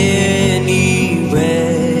me anywhere.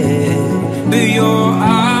 But your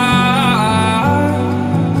eyes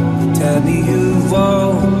tell me you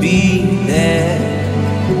won't be there.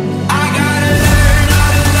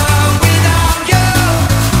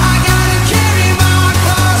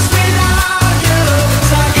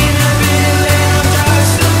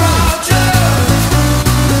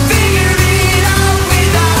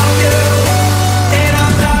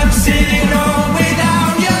 sitting on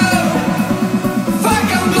without you. Fuck,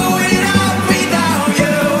 I'm going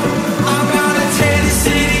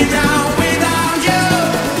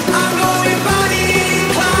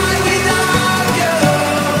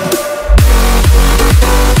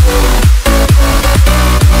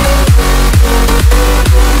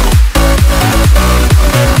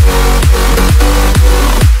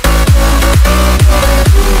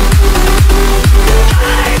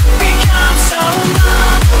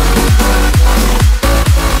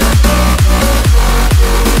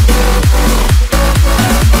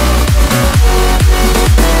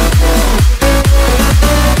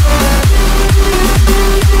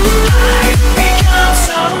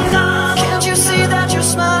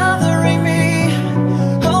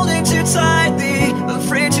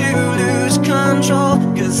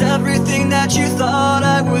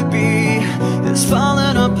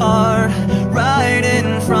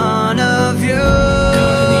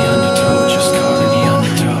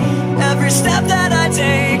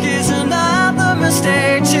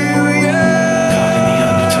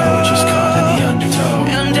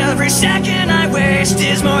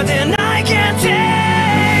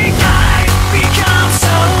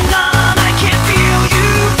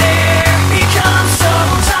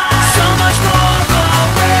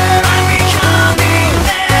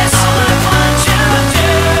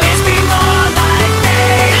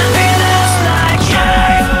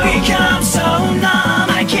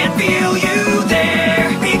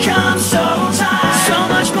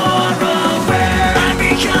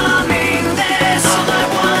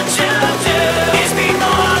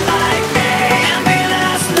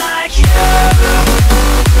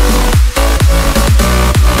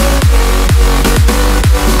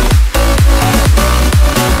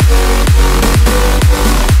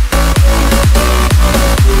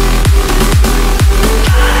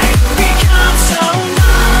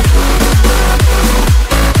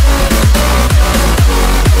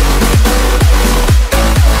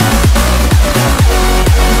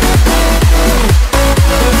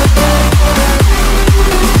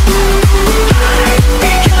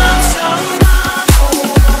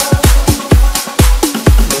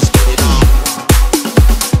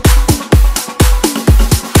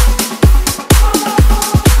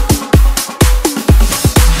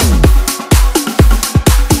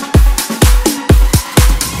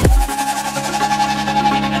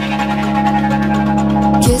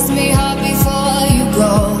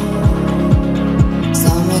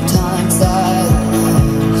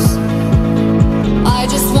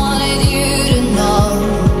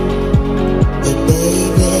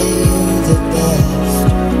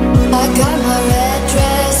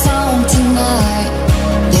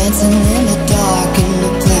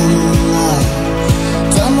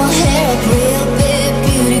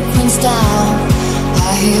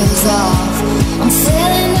off. I'm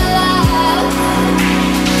feeling alive.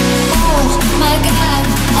 Oh my God,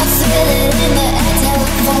 I feel it in the air.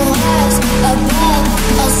 Telephone wires above,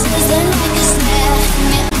 all sizzling like a snare.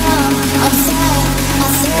 I'm fine, I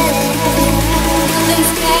feel it everywhere. Nothing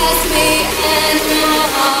scares me anymore.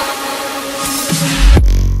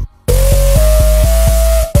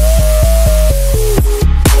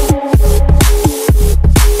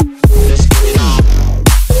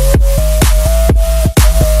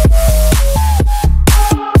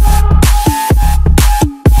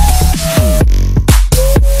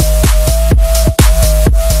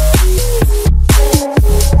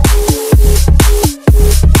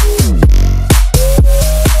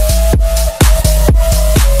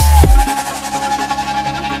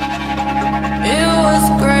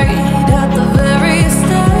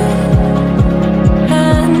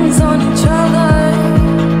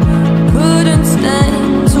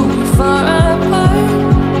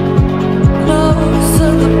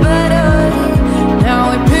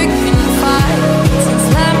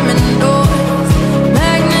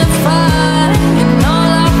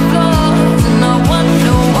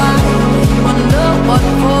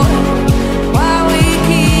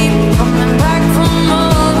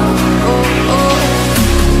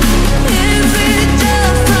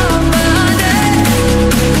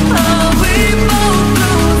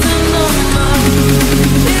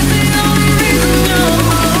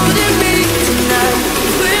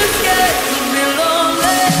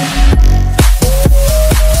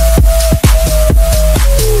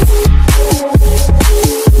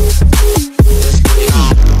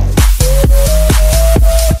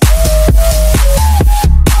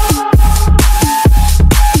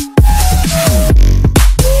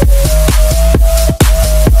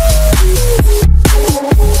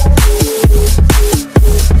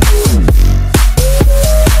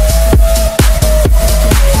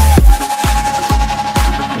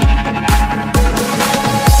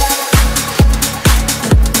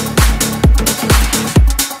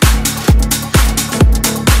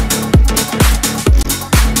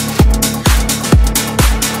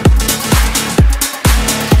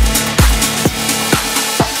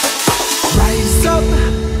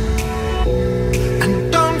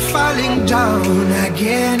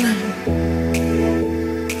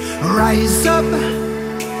 Rise up.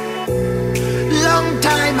 Long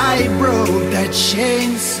time I broke the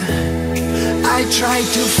chains. I tried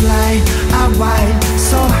to fly a while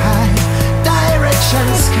so high, direction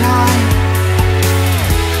sky.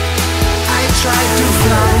 I tried to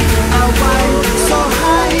fly a while so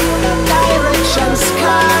high, direction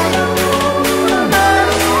sky.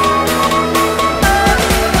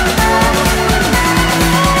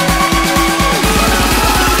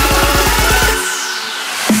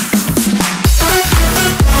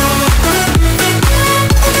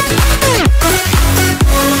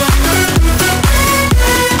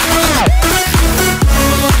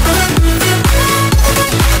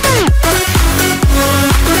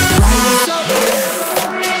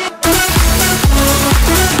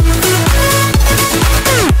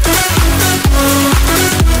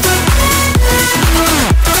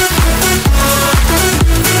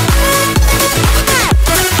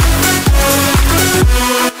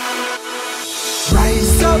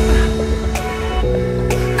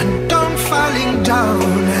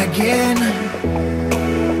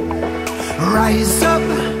 Rise up.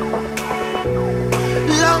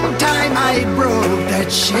 Long time I broke the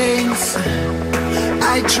chains.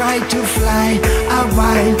 I tried to fly a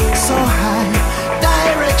while so high,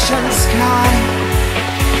 direction sky.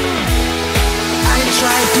 I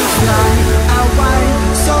tried to fly a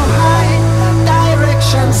while so high,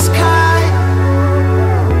 direction sky.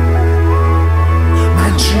 My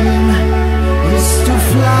dream is to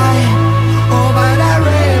fly over the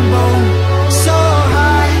rainbow so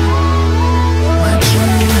high. My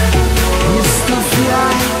dream is to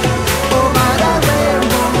fly over the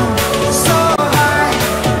rainbow so high.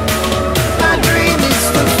 My dream is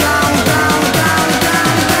to fly down, down,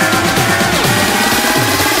 down, down.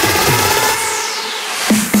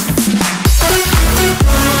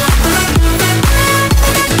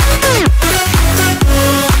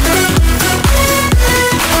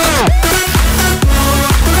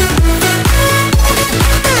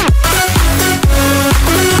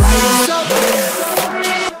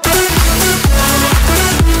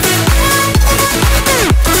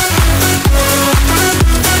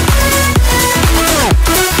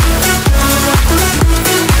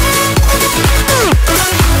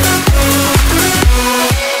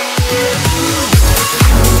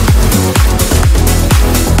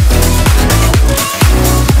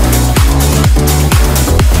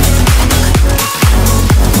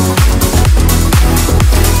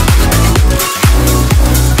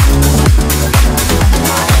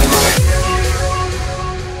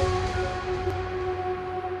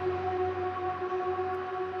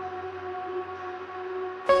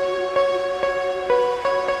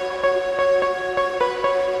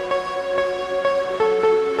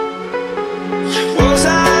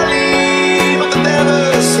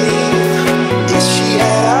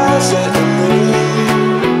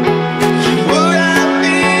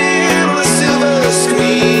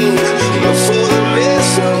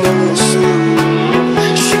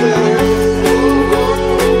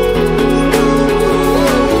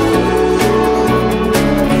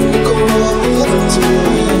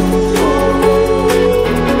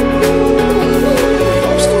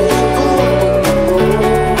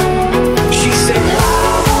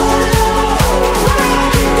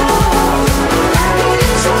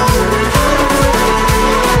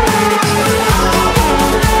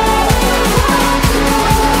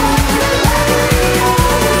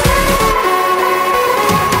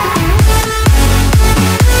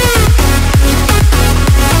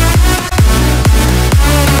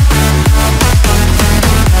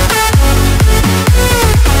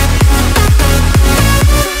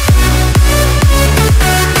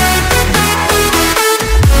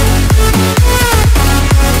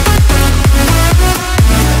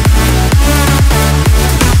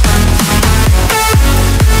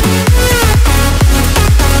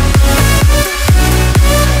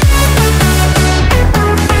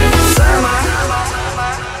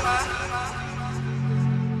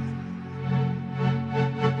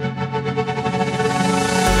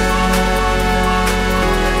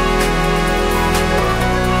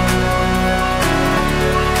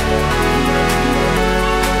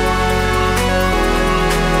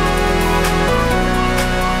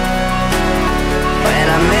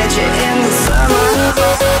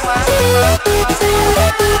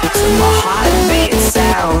 to my heartbeat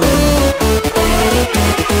sound.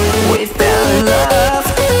 We fell in love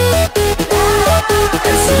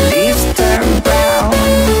as the leaves turn brown,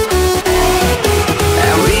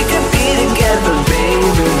 and we could be together,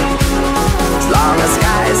 baby, as long as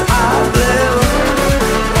skies are blue.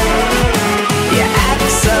 You act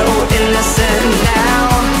so innocent now,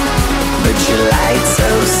 but you lied so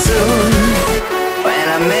soon. When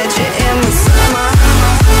I met you in the summer,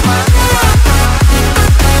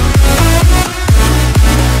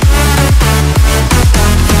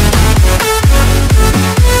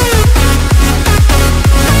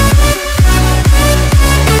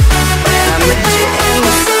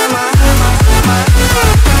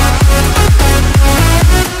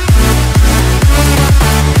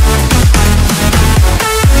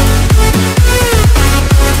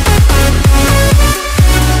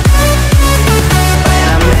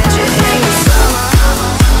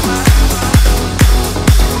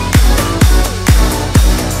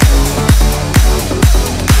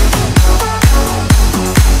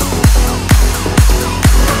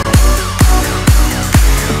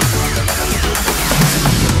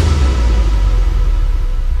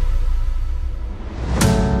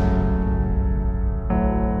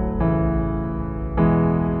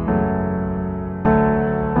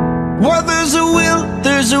 Well, there's a will,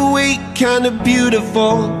 there's a way, kind of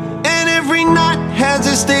beautiful. And every night has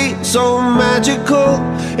its day so magical.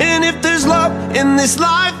 And if there's love in this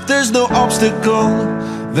life, there's no obstacle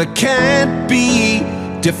that can't be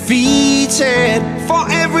defeated. For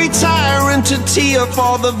every tyrant, a tear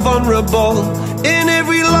for the vulnerable. In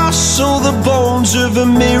every loss, so the bones of a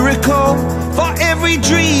miracle. For every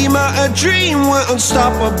dreamer, a dream we're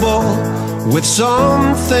unstoppable, with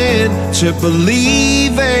something to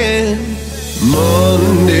believe in.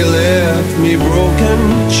 Monday left me broken.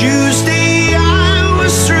 Tuesday I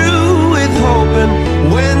was through with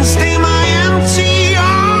hoping. Wednesday my empty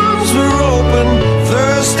arms were open.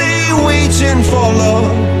 Thursday waiting for love,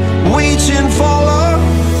 waiting for love.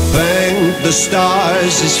 Thank the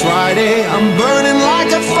stars it's Friday. I'm burning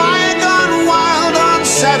like a fire gone wild on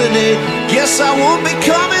Saturday. Guess I won't be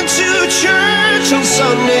coming to church on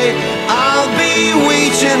Sunday. I'll be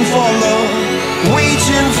waiting for love,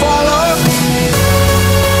 waiting for love.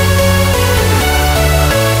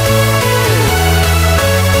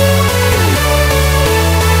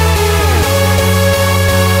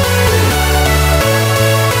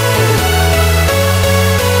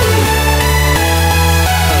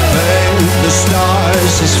 Thank the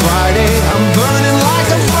stars it's Friday. I'm burning like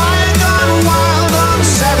a fire gone wild on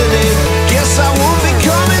Saturday. Guess I won't be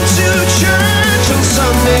coming to church on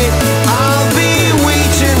Sunday. I'll be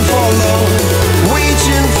waiting for love,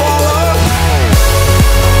 waiting for love.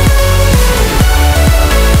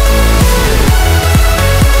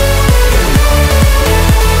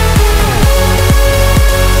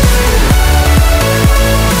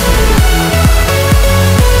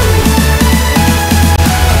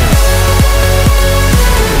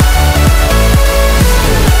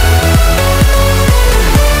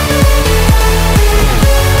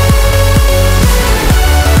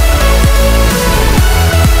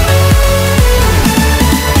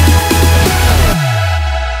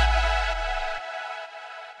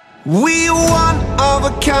 We are one of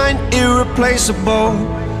a kind, irreplaceable.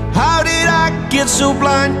 How did I get so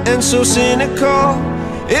blind and so cynical?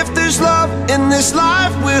 If there's love in this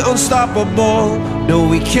life, we're unstoppable. No,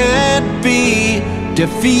 we can't be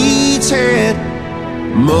defeated.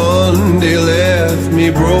 Monday left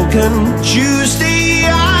me broken. Tuesday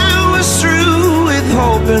I was through with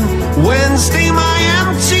hoping. Wednesday my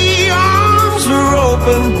empty arms were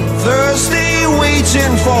open. Thursday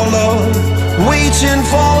waiting for love, waiting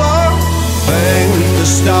for love. Thank the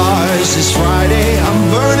stars it's Friday. I'm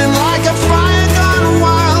burning like a fire gone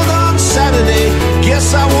wild on Saturday.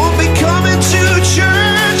 Guess I won't be coming to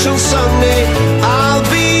church on Sunday. I'll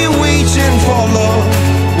be waiting for love,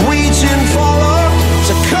 waiting for love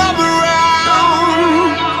to come around.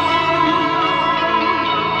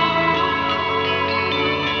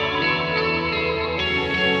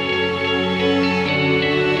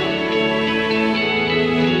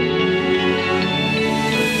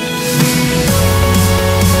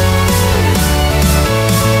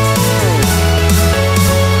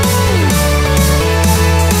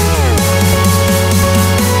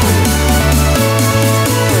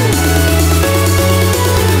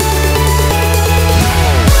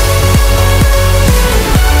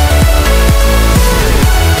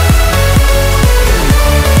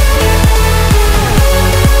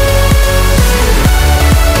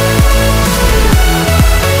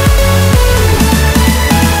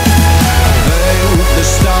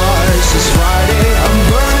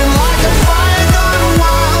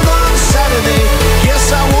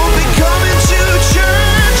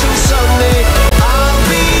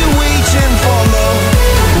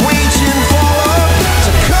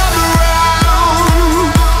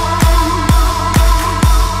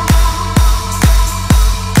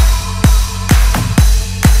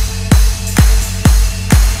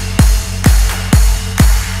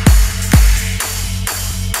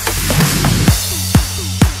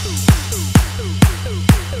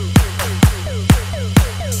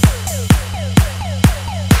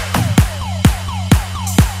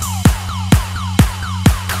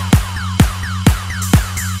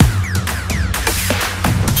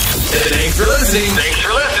 for listening.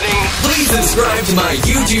 Please subscribe to my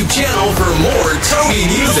YouTube channel for more TOBI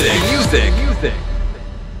music.